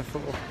bottle opener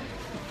for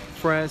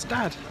Freire's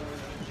dad.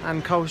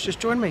 And Cole's just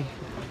joined me.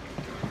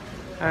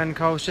 And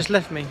Cole's just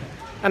left me.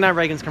 And now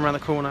Reagan's come around the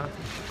corner.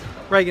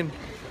 Reagan.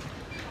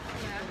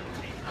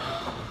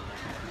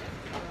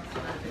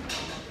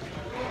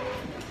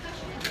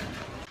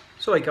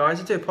 Sorry guys,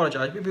 I do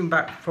apologise. We've been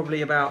back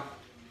probably about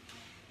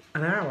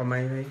an hour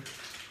maybe.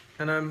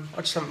 And I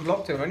just haven't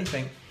vlogged it or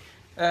anything.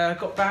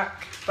 Got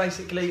back,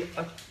 basically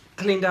I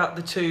cleaned out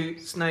the two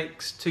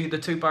snakes, the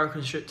two boa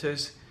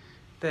constrictors.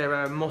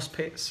 They're moss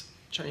pits.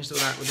 Changed all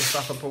that with the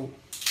stuff I bought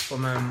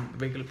from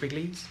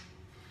Wrigley's.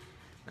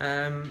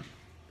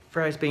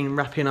 Freire's been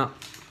wrapping up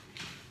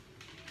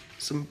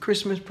some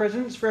Christmas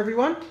presents for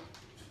everyone.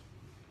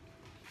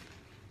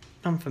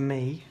 None for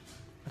me.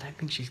 I don't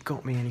think she's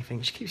got me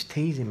anything. She keeps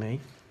teasing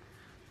me.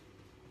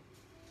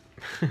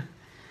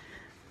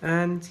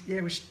 And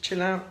yeah, we should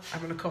chill out,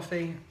 having a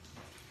coffee,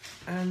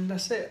 and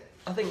that's it.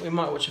 I think we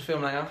might watch a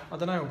film later. I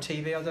don't know, or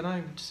TV, I don't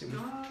know. Just see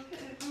what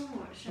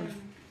watch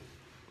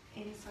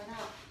Inside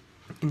Out.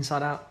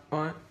 Inside Out,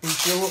 right?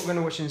 We're going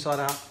to watch Inside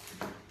Out.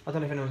 I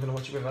don't know if anyone's going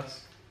to watch it with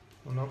us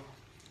or not.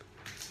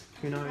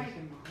 Who knows?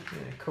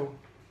 Yeah, cool.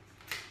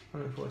 I'm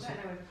looking forward to it.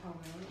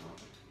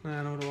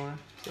 No, nor do I.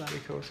 So that'd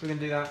be cool. So we're going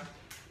to do that.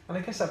 And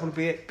I guess that will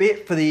be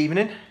it for the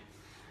evening.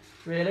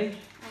 Really?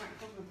 Alright,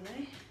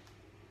 probably.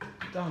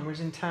 Done. We was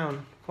in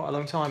town quite a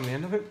long time,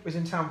 man. I think we was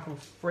in town for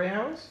 3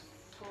 hours?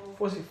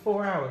 Was it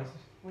 4 hours?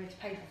 We had to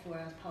pay for 4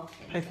 hours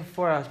parking. Pay for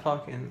 4 hours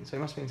parking, so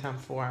he must be in town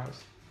for 4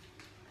 hours.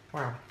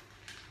 Wow.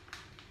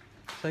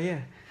 So yeah,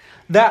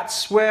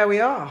 that's where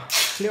we are.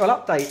 Little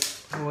update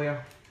for you.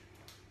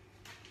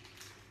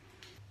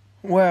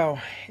 Well,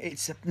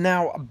 it's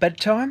now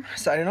bedtime,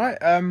 Saturday night.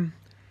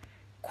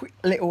 Quick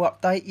little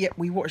update. Yep,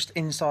 we watched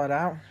Inside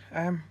Out.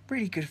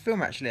 Really good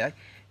film, actually.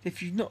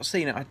 If you've not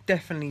seen it, I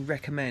definitely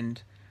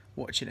recommend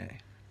watching it.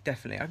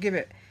 Definitely. I'll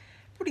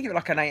probably give it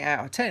like an 8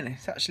 out of 10.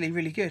 It's actually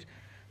really good.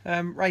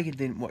 Reagan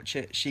didn't watch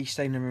it. She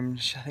stayed in the room.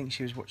 I think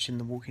she was watching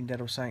The Walking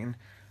Dead or something.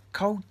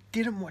 Cole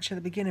didn't watch it at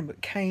the beginning,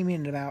 but came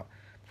in about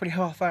probably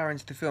half hour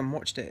into the film and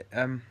watched it.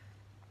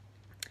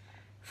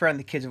 Freire and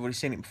the kids have already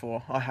seen it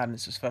before. I hadn't.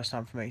 It's the first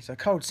time for me. So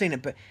Cole'd seen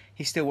it, but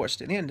he still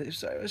watched it in the end. It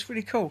was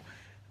really cool.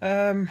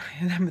 And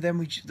then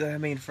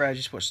me and Freire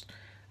just watched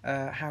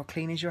How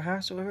Clean Is Your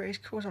House, or whatever it is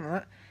called, something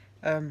like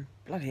that.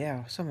 Bloody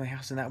hell, some of the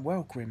houses in that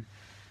well grim.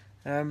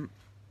 And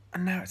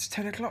now it's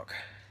 10 o'clock.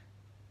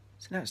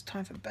 So now it's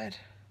time for bed.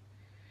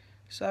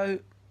 So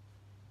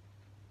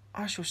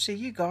I shall see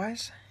you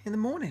guys in the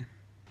morning.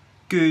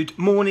 Good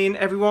morning,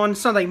 everyone.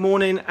 Sunday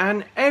morning,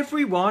 and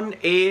everyone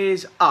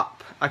is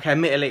up. Okay,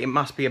 admittedly, it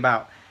must be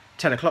about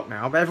 10 o'clock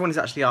now, but everyone is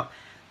actually up,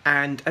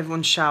 and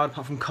everyone's showered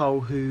apart from Cole,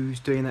 who's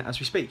doing that as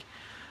we speak.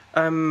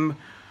 What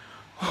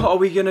are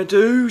we gonna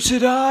do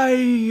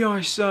today,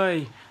 I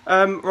say?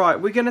 Right,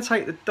 we're gonna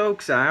take the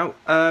dogs out.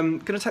 Gonna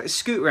take the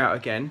scooter out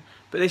again,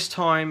 but this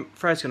time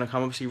Fred's gonna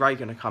come. Obviously, Ray's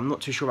gonna come. I'm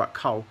not too sure about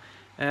Cole.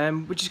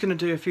 We're just going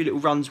to do a few little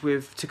runs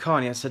with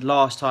Takani. I said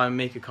last time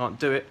Mika can't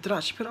do it. Did I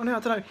actually put it on here? I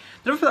don't know.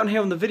 Did I put it on here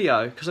on the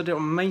video? Because I did it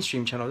on my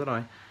mainstream channel, didn't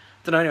I?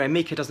 Don't know. Anyway,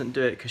 Mika doesn't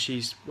do it because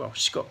she's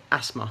got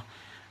asthma.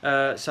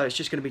 So it's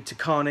just going to be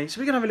Takani. So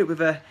we're going to have a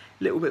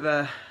little bit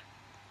of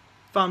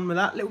fun with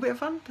that. A little bit of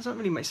fun? Doesn't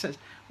really make sense.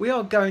 We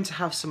are going to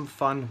have some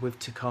fun with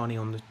Takani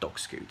on the dog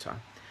scooter.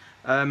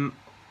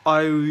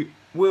 I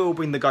will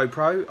bring the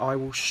GoPro. I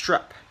will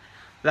strap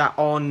that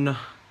on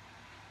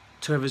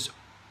to whoever's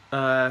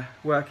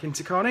working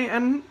Takani,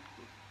 and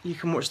you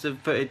can watch the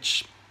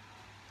footage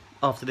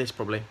after this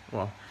probably,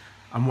 well,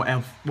 and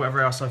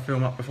whatever else I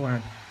film up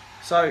beforehand.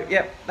 So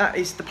yep, that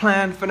is the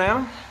plan for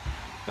now.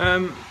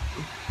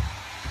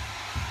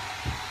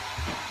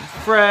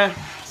 Freire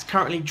is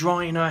currently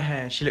drying her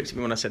hair. She looked at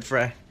me when I said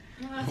Freire.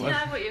 No, I didn't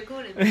know what you were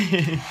calling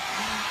me.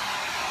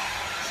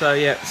 So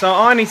yeah, so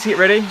I need to get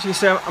ready. As you can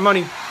see, I'm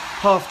only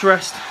half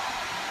dressed,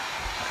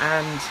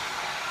 and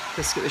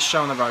let's get this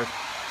show on the road.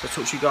 So I'll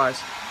talk to you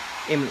guys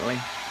imminently.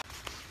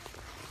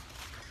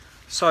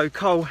 So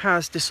Cole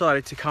has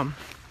decided to come,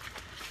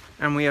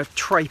 and we are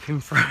traipsing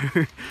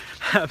through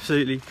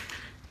absolutely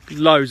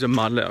loads of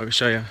mud. Look, I'll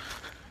show you.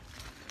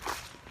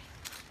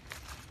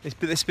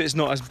 This bit's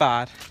not as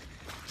bad,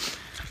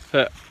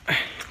 but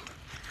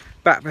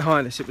back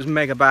behind us it was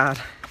mega bad,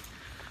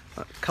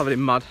 covered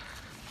in mud.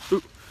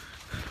 Ooh,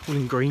 all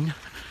in green.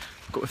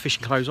 Got my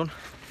fishing clothes on.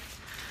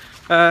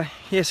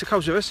 Yeah, so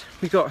Cole's with us.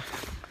 We got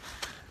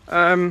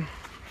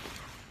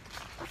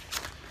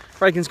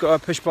Reagan's got a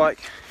push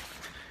bike,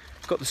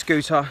 got the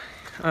scooter,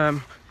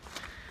 and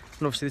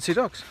obviously the two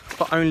dogs.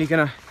 But only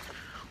gonna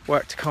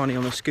work Takani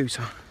on the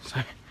scooter.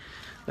 So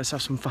let's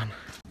have some fun.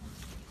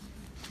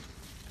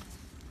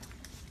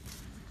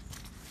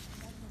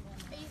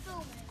 Are you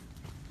filming?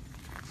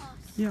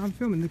 Yeah, I'm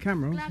filming the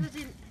camera. Glad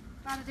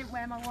I didn't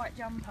wear my white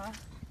jumper.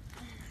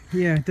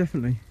 Yeah,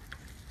 definitely.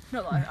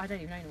 Not that I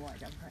don't even own a white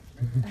jumper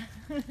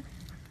actually.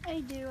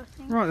 I do, I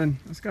think. Right then,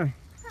 let's go.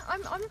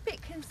 I'm a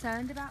bit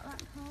concerned about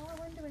that car. I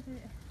wonder whether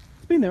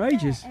It's been there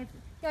ages.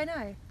 Yeah, I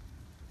know.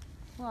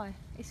 Why?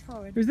 It's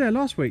foreign. It was there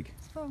last week.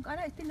 It's foreign. I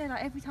know it's been there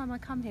like every time I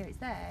come here. It's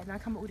there, and I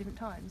come at all different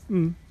times.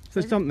 So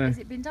it's dumped there. Has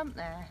it been dumped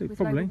there with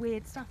probably. loads of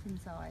weird stuff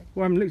inside?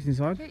 Well, I haven't looked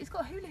inside. It's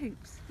got hula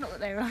hoops. Not that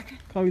they're like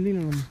Chloe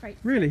leaning on them. great.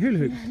 Really, hula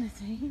hoops?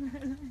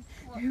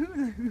 Hula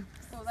hoops.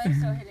 Well, they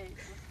still hit it.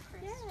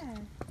 Yeah.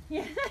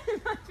 Yeah.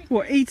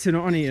 What, eaten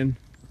or uneaten?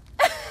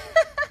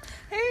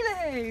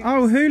 Hula hoops.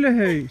 Oh, hula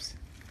hoops.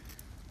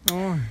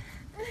 Oh.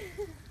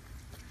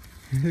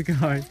 The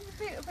guy. It's a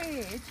bit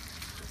weird.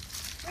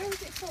 Where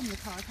was it from, the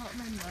car? I can't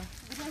remember.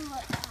 I don't know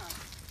what that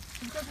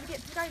is. Did you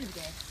get to go with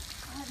it?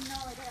 I have no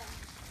idea.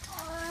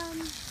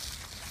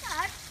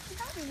 Dad, you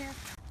can't be here.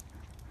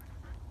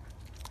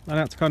 Line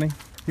out to Connie.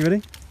 You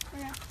ready?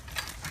 Yeah.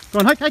 Go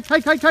on, hike.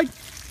 Come, baby!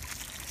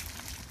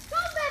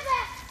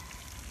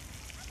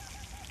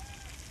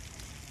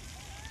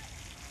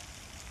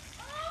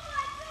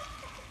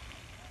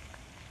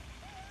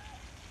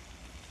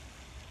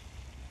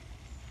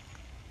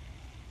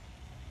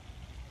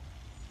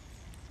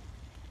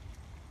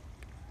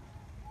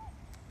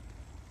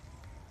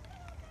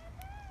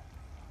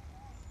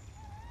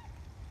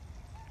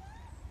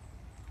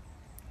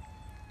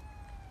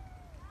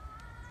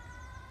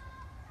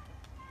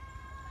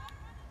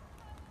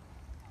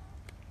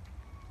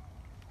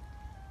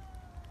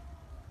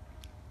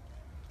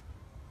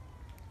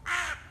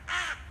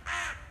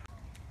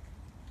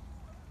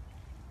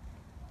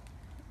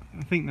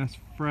 I think that's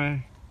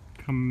Freire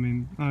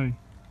coming. Oh,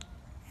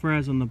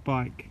 Freire's on the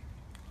bike.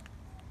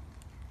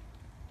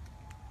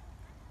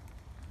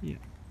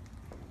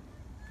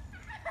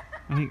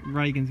 I think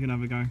Reagan's going to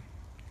have a go.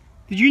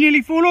 Did you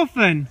nearly fall off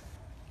then?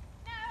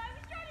 No, I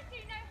was trying to do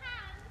no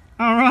hands.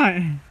 All right.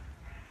 I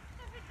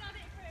haven't done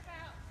it for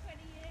about 20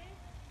 years.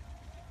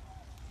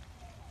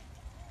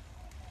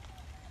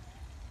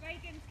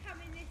 Reagan's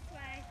coming this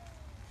way.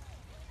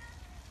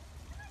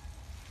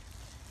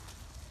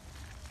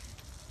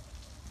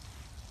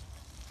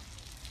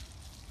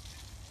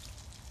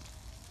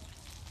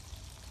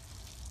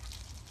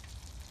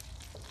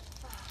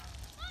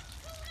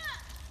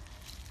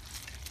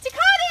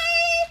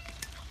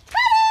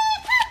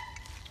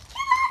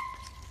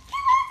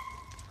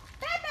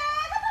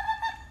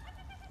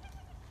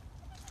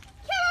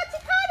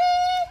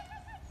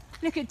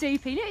 Look at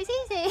Doopy, look, it's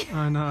easy.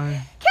 I know.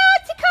 Come on,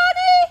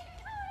 Tikani!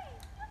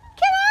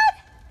 Come on!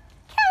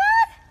 Come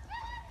on!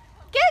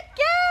 Good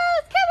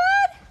girls, come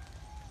on!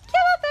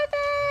 Come on,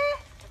 baby!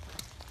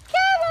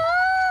 Come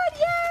on!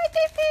 Yay,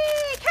 Doopy!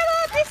 Come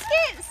on,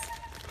 biscuits!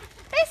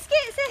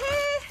 Biscuits are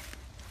here!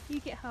 You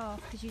get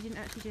half, because you didn't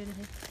actually do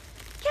anything.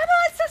 Come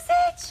on,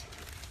 sausage!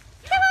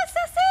 Come on,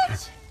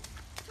 sausage!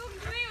 Talking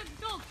to me or the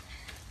dog?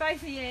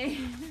 Both of you.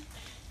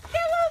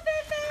 Come on,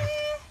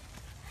 baby!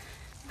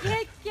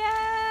 Good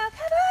girl!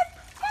 Come on!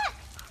 Come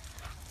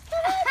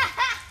on!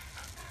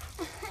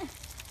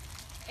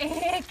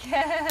 Good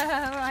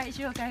girl! Right, it's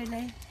your go,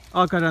 Lee.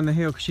 I'll go down the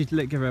hill because she'd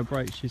give her a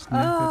break. She's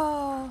knackered.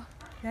 Oh!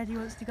 Daddy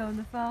wants to go on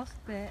the fast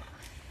bit.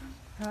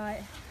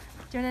 Right.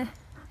 Do you want to,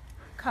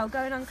 Carl, go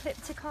and unclip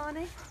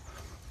Tikani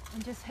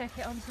and just hook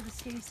it onto the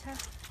scooter?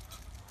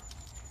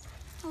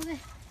 Oh, there.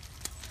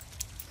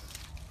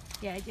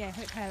 Yeah,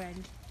 hook her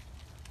end.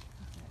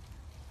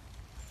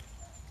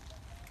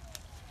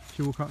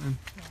 She'll walk up then.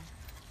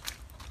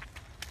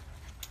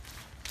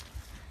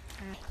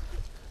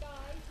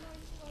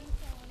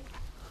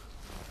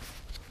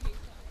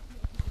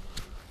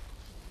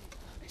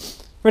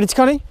 Ready,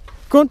 Connie?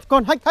 Go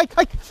on, hike, go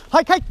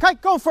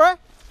on, Freire.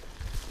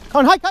 Go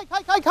on, hike.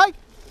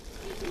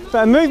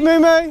 Better move.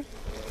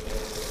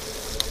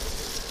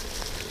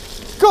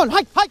 Go on,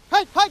 hike.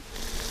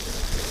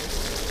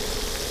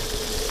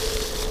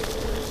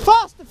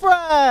 Faster,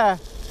 Freire.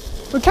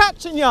 We're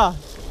catching ya.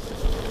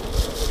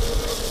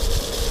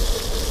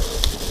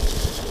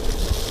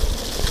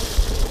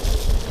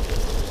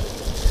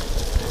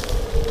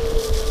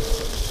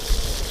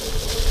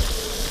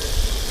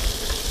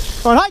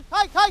 Go on, hike.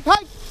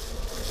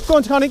 Go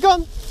on, Connie, go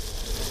on.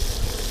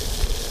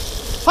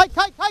 Hike.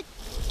 Go on, hike.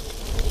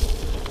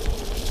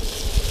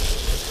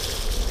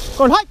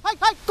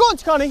 Go on,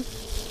 Connie.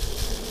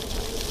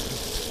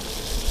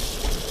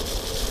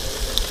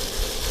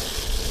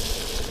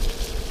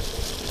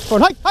 Go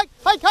on, hike.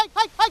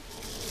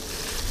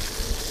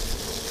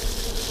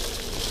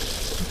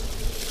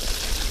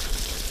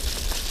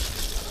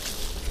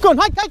 Go on,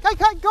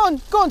 hike.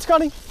 Go on,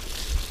 Connie.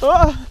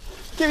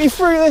 Get me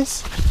through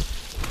this.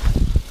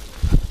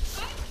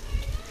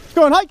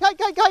 Go on, hike. Go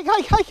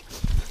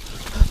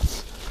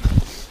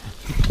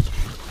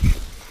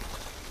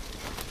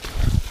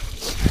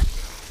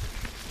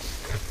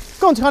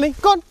on, honey,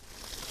 go on,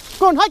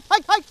 hike,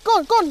 go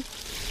on.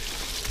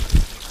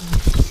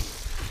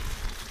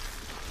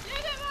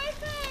 Look at my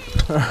face!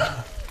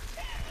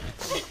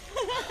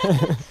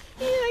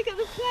 You look at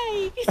the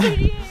plague, is it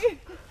you?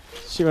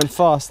 She went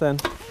fast then.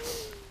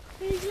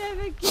 You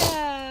clever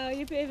girl,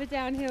 you're a bit of a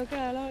downhill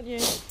girl, aren't you?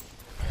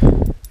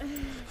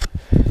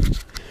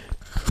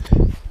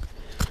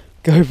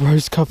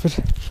 GoPro's covered.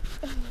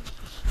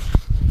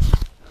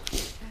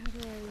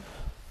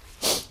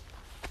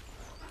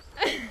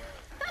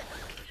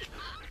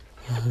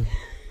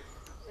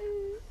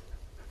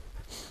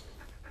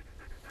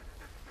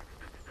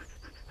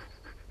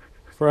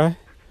 Freire?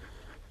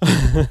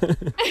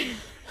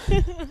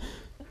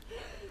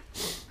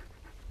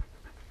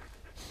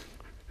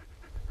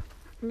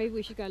 Maybe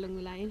we should go along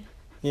the lane.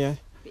 Yeah.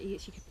 But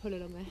she could pull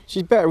along there.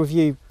 She's better with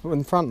you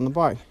in front on the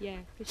bike. Yeah,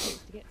 because she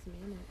wants to get to me,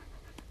 isn't it?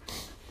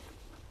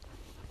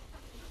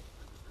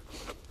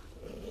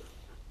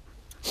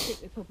 I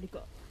think we've probably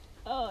got...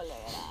 Oh, look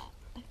at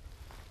that.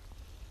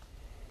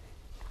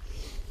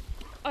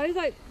 I was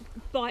like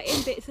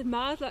biting bits of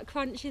mud, like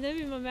crunching them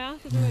in my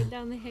mouth as I went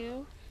down the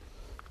hill.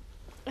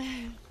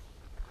 I'm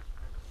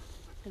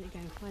going to go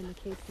and find the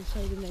kids and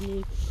show them their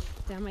new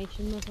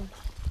Dalmatian mother.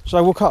 Should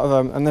I walk up with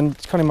them and then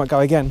Connie might go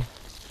again?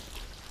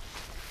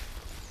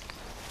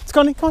 It's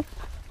Connie, come on.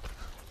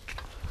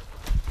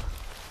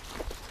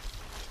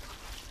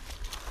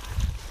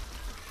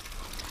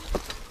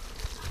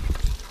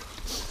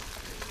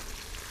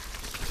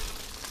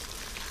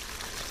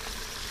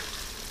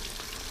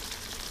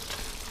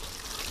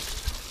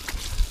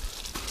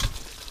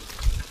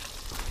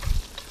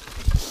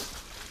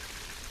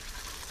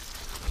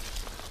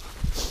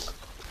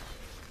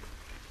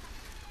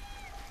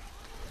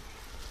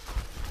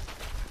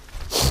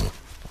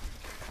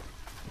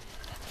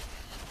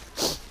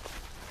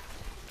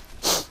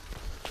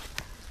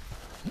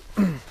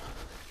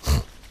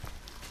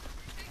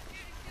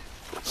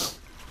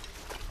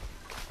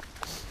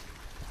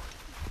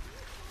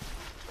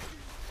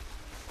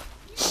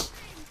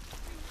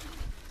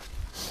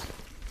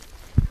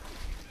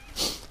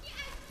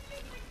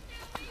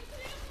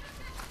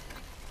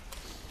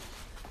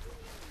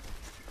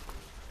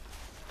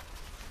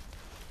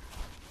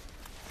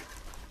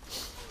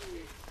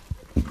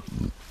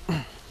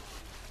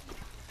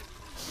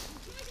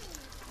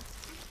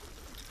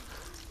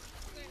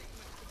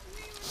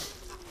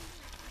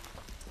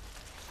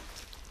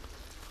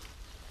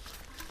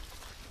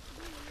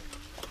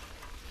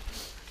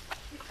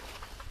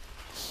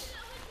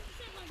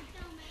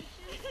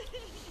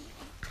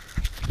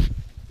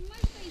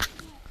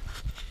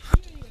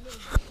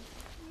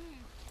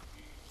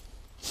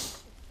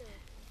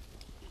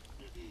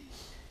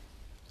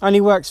 Only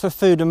works for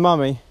food and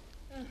mummy.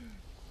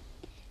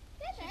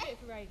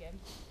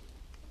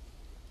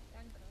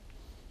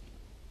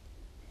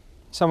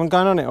 Someone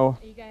going on it or?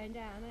 Are you going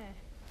down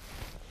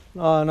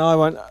there? Oh no, I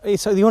won't.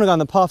 So you want to go on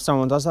the path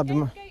someone does? That'd be.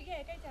 Go down there.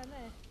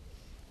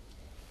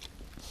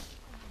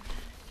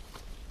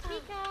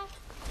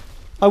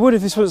 I would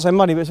if this wasn't so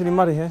muddy, but it's really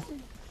muddy here.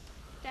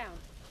 Down.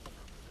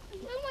 I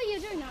don't know what you're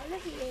doing now.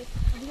 Look at you.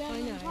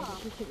 I know.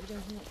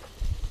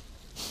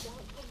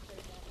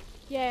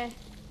 Yeah.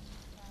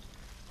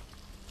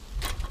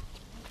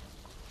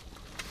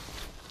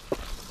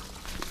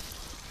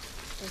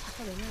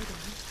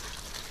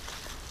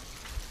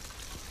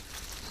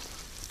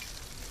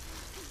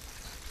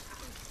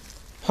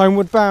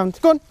 Homeward bound.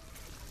 Go on.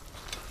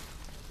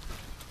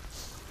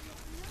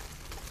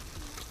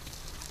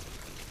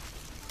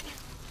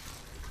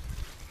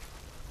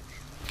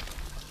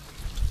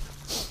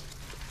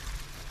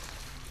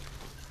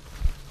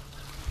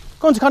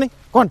 Go on, Connie.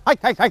 Go on. Hey,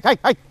 hey, hey, hey,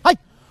 hey, hey.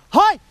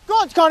 Hi. Go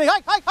on, Connie.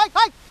 Hey, hey, hey,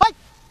 hey, hey.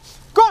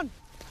 Go on.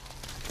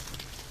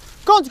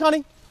 Go on,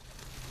 Connie.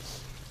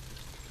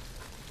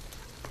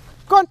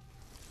 Go on.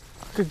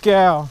 Good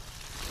girl.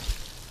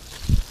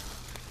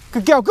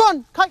 Good girl. Go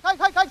on. Hey, hey,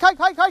 hey, hey, hey,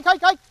 hey, hey, hey,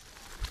 hey.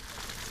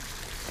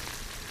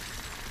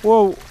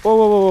 Whoa, whoa,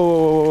 whoa, whoa,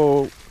 whoa,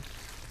 whoa, whoa.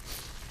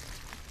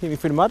 Hit me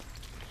through the mud.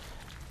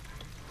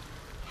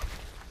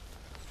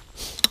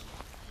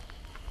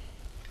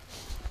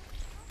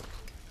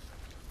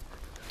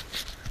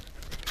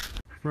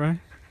 Right.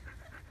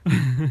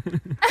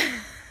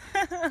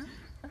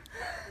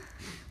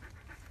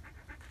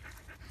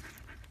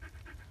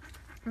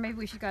 Maybe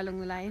we should go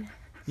along the lane.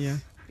 Yeah.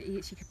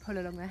 But she could pull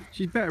along there.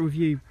 She's better with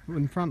you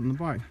in front on the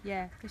bike.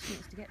 Yeah, because she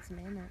wants to get to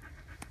me, isn't it?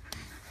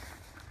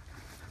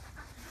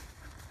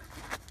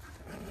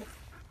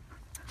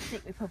 I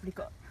think we probably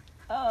got.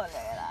 Oh, look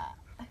at that.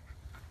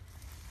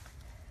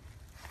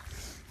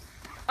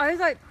 I was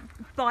like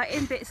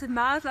biting bits of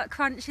mud, like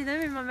crunching them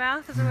in my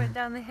mouth as I went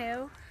down the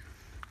hill.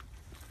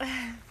 Go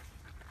on,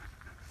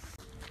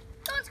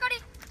 Scotty.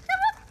 Come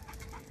on.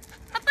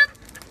 Up, up.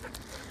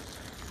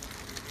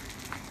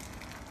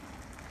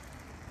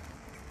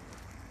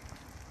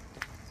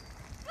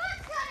 Go on,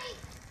 Scotty.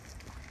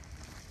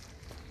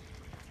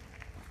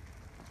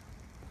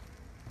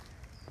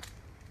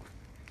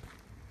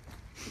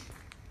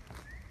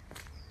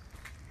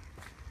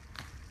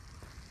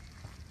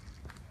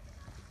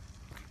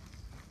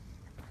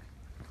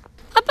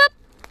 Up, up.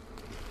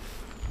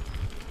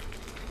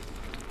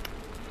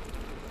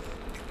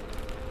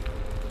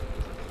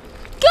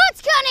 Good,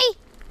 Scotty.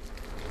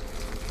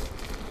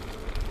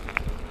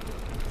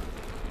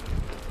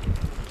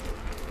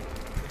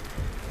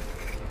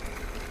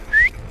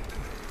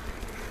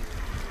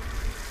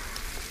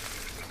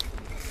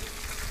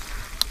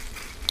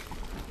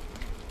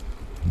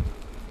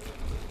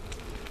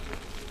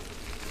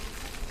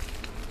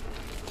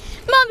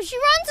 Mum, she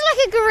runs like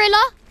a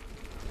gorilla.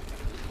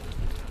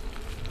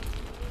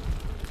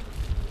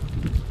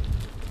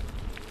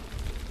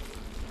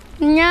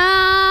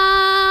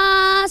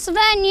 Nya,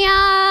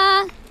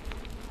 Savannah.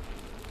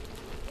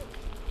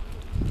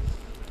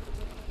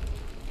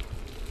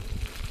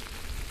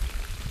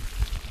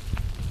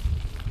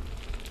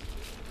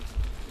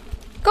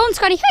 Go on,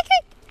 Scotty. Hike,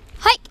 hike.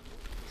 Hike.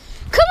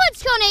 Come on,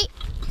 Scotty.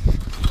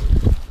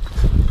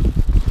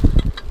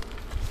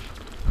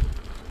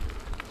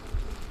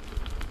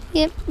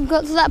 Yep, we've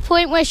got to that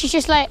point where she's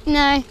just like,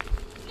 no.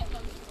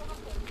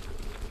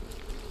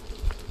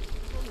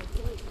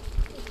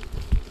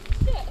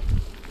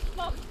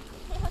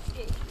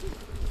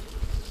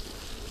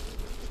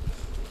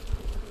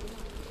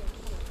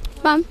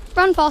 Mum,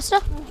 run faster.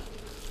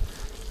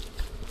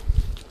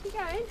 Keep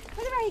going.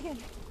 Where's the Reagan?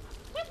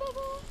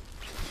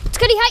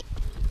 Scotty, hike.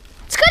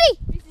 Scotty.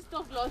 This is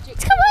dog logic.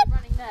 Come on.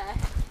 Running there.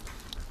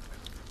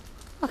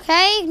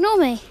 Okay, ignore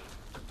me.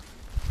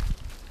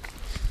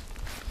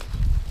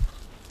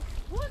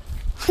 What?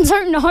 I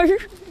don't know. Fair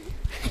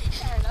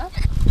enough.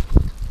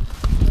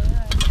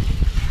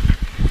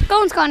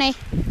 Go on, Scotty.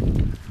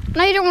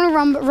 No, you don't want to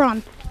run, but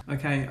run.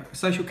 Okay,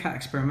 social cat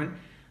experiment.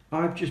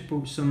 I've just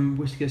bought some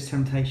Whisker's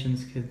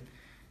Temptations because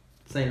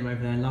Salem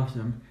over there loves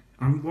them.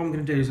 And what I'm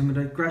going to do is I'm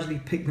going to gradually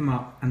pick them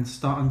up and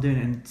start undoing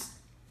it and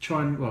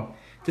try and, well,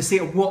 to see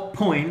at what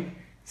point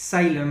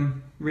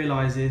Salem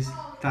realises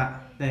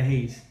that they're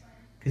his.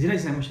 Because he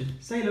knows his name, Whisker.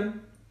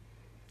 Salem.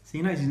 So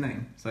he knows his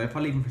name. So if I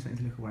leave him for a second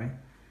to look away,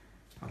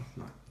 I'll like,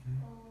 you know.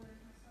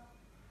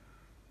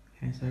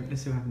 Okay, so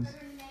let's see what happens.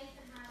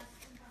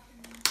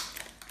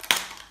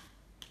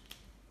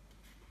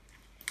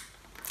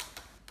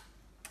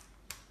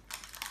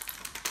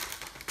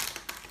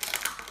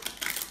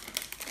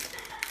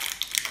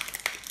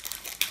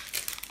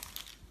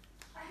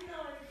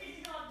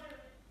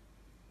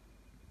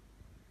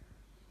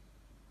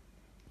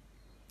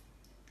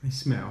 They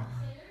smell.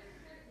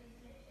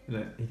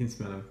 Look, you can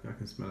smell them. I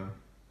can smell them.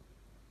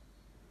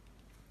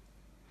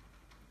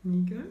 There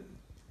you go.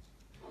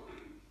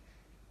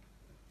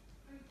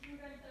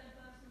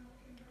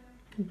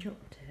 You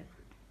dropped it.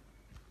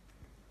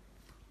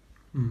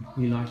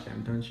 You like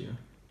them, don't you?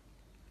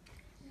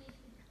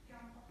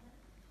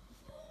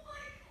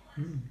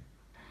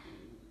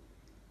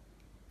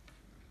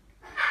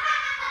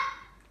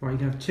 Right, you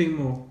can have 2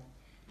 more.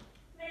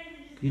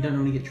 You don't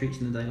normally get treats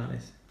in the day like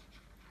this.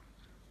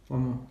 1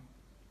 more.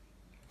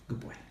 Good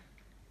boy.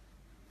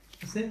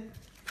 That's it.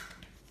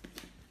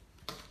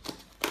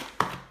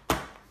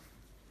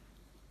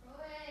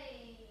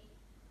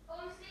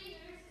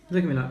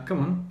 Look at me like,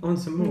 come on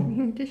some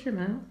more. Dish them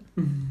out.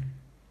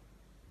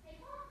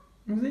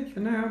 That's it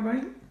for now,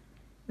 mate.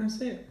 That's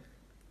it.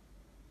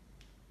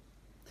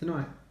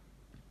 Tonight.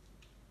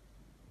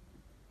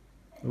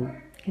 Oh.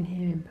 I can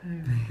hear him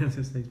purring. That's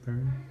just he's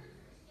purring.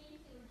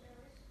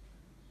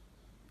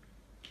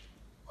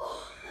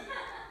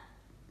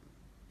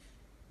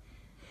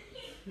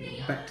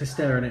 Back to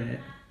staring at it.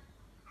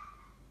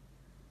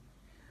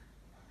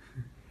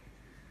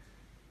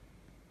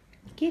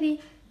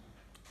 Kitty.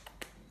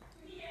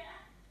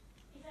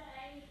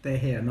 They're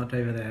here, not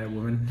over there,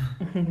 woman.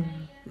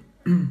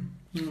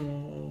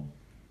 Aww.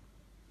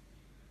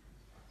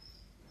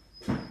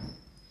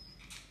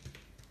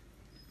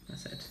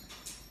 That's it.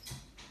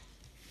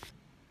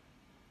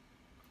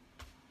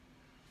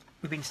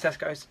 We've been to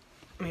Tesco's,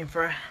 me and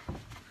Freire.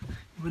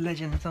 We're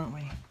legends, aren't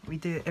we? We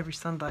do it every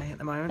Sunday at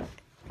the moment.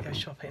 We go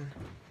shopping.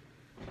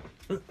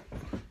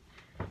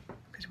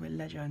 Because we're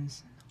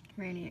legends.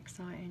 Really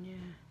exciting,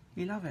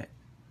 yeah. You love it.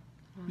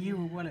 Oh, You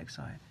yeah. were well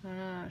excited. I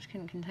know, I just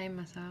couldn't contain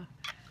myself.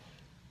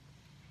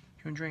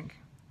 Do you want a drink?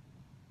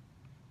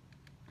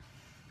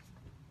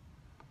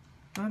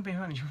 I'm being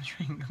honest, do you want a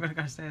drink? I'm going to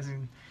go upstairs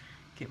and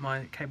get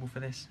my cable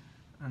for this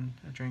and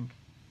a drink.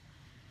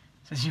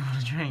 Says you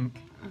want a drink?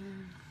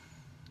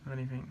 What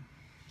do you think?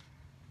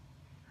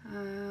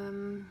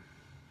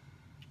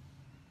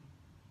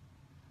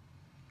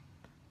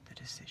 The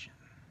decision.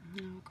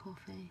 No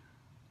coffee.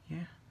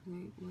 Yeah?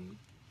 Wait.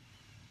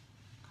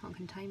 Can't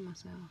contain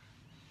myself.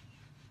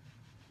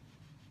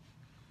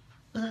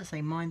 What does that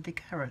say? Mind the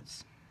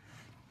carrots.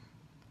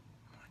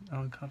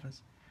 Oh, it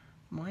covers.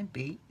 Mine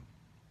beat.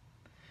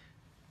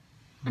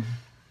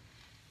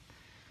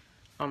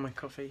 On my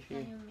coffee for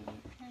you.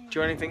 Do you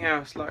want anything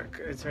else? Like,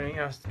 is there anything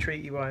else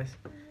treaty wise?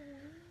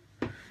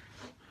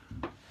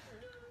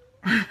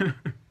 I'll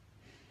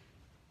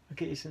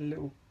get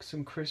you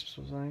some crisps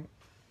or something.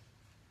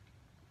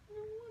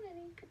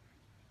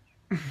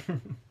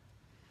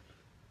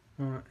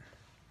 Alright.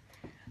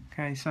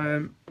 Okay,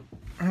 so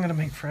I'm gonna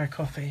make Freire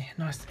coffee.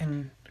 Nice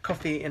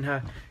coffee in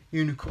her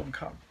unicorn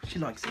cup. She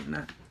likes eating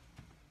that.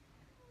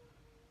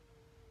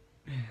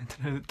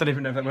 Yeah, don't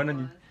even know if that went on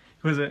you.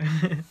 Was it?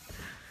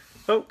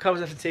 Oh, Carl's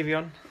left the TV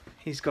on.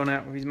 He's gone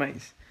out with his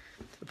mates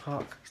to the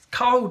park. It's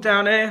cold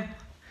down there.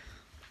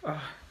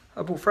 Oh,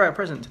 I bought Freire a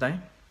present today.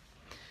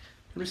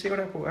 Let me see what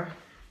I bought her.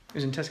 It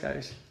was in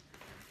Tesco's.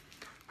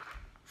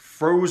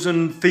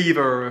 Frozen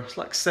Fever. It's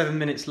like 7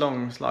 minutes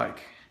long. It's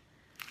like...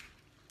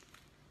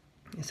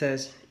 It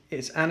says,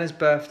 it's Anna's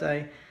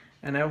birthday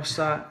and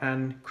Elsa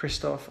and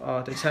Christoph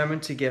are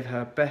determined to give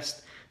her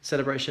best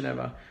celebration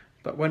ever.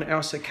 But when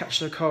Elsa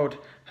catches a cold,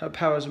 her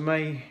powers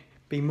may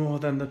be more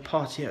than the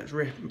party at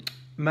risk.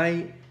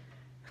 I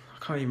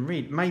can't even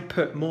read. May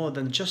put more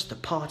than just the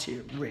party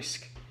at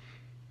risk.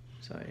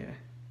 So yeah,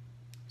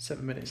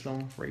 7 minutes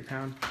long,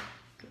 £3.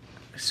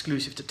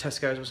 Exclusive to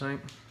Tesco's or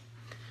something.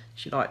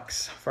 She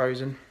likes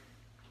Frozen.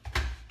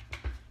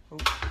 Oh.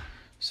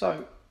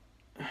 So,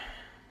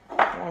 what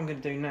I'm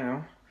going to do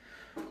now,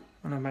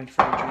 when I've made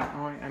Frozen,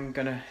 I am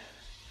going to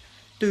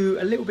do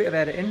a little bit of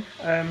editing.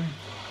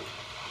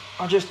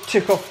 I just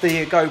took off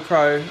the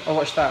GoPro. I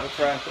watched that with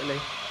Freire quickly.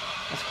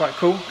 That's quite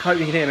cool. Hope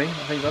you can hear me.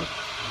 I think so.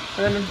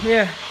 And then,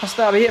 yeah,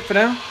 that'll be it for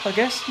now, I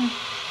guess.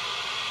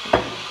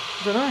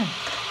 I don't know.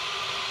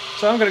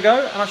 So I'm going to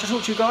go and I shall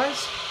talk to you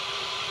guys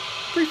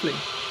briefly.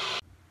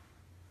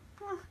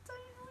 Oh,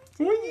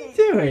 What are you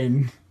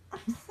doing?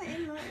 I'm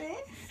sitting like this.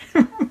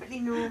 Perfectly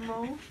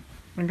normal.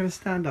 I'm going to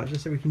stand up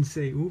just so we can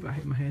see. Ooh, that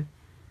hit my head.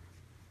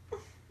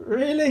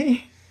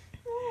 Really?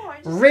 Oh,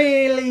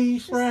 Really,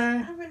 just Freire?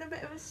 having a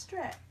bit of a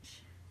stretch.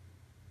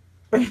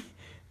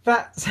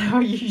 That's how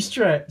you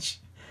stretch.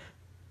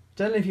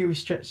 Don't know if you will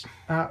stretch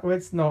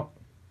outwards, not.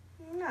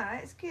 No,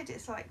 it's good.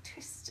 It's like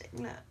twisting.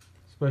 Look.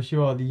 I suppose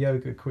you are the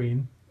yoga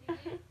queen.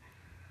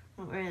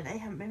 Not really.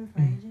 Haven't been for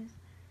ages.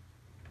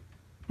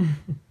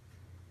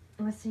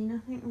 I see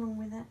nothing wrong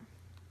with it.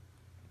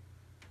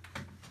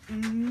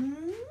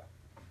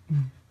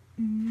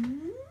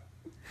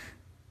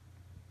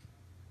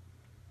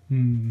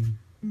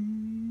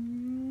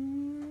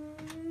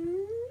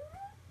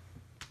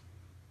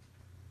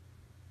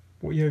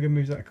 What yoga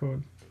moves that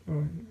called?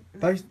 Oh,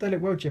 they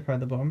look well chipper at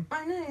the bottom.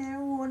 I know, they're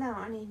all worn out.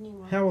 I need new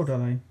ones. How old are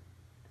they?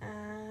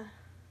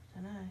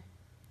 Don't know.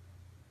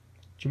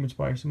 Do you want me to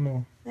buy you some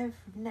more? They're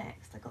from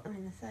Next. I got them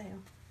in the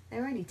sale.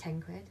 They're only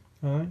 10 quid.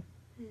 Are they?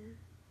 Yeah.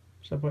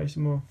 Should I buy you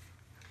some more?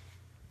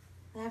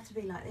 They have to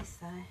be like this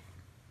though.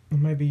 Well,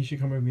 maybe you should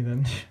come with me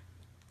then.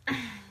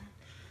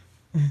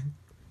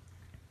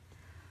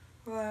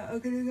 Right, I'm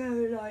gonna go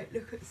and like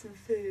look at some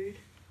food.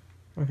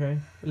 Okay.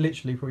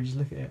 Literally, probably just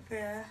look at it.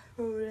 Yeah,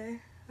 probably.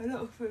 I'm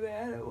not for me,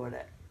 I don't want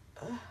it.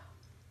 Ugh.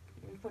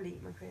 I'll probably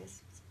eat my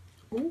crisps.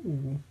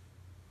 Ooh.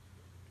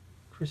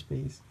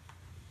 Crispies.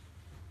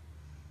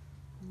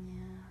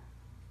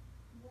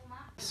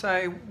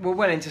 So we're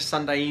well into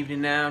Sunday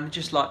evening now, and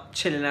just like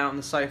chilling out on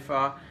the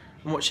sofa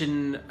and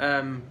watching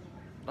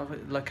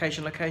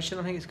Location, I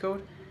think it's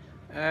called.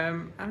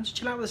 And just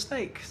chill out with a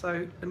snake.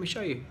 So let me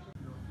show you.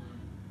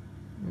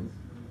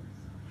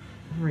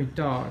 Very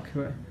dark,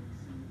 but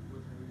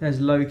there's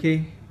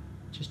Loki,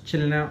 just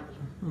chilling out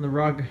on the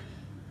rug,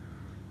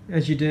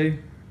 as you do,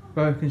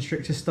 boa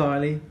constrictor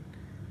styley.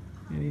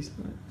 And he's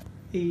like,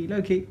 "Hey,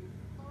 Loki."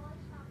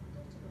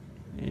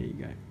 There you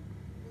go.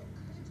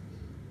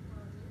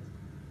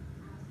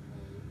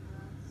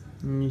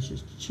 And he's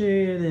just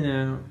chilling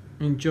out,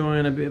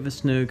 enjoying a bit of a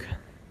snoog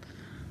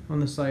on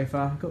the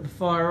sofa. Got the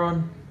fire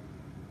on.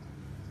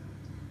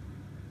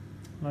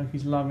 Like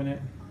he's loving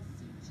it.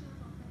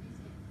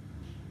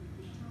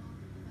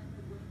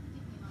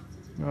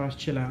 Alright,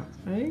 chill out,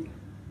 eh? And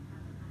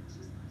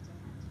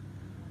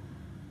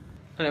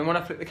then when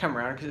I flip the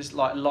camera around, because it's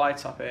like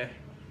light up here.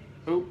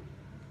 Oh,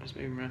 let's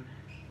move around.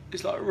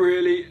 It's like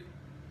really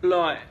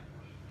light.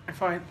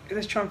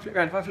 Let's try and flip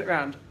around. If I flip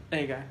around,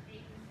 there you go.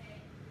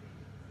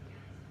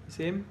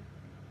 See him?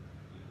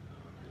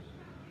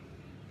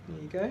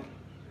 There you go.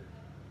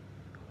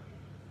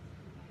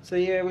 So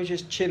yeah, we're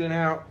just chilling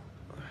out.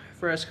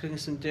 Freire's cooking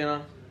some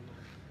dinner.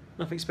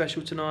 Nothing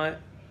special tonight.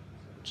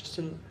 Just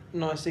a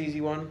nice,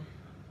 easy one.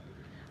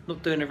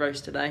 Not doing a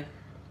roast today.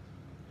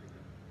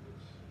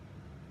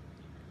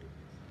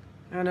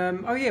 And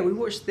oh yeah, we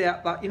watched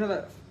that. You know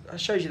that I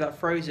showed you that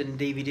Frozen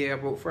DVD I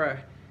bought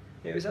Freire.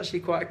 It was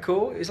actually quite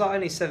cool. It was like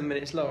only 7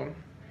 minutes long,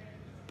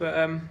 but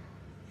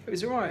it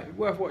was alright.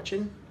 Worth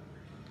watching.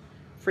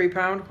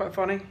 £3, quite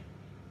funny.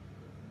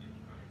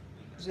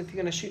 So if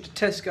you're going to shoot to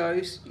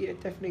Tesco's, yeah,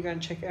 definitely go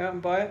and check it out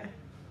and buy it.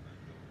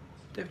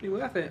 Definitely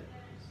worth it.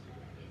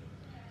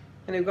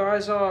 Anyway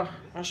guys, I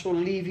shall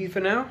leave you for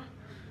now,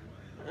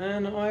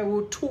 and I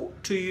will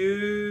talk to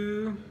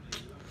you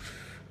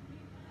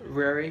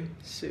very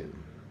soon.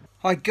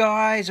 Hi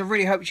guys, I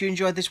really hope you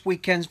enjoyed this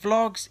weekend's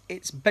vlogs.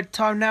 It's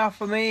bedtime now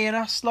for me and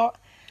us lot,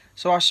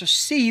 so I shall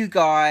see you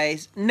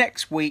guys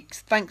next week.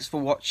 Thanks for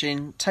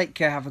watching. Take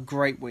care, have a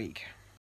great week.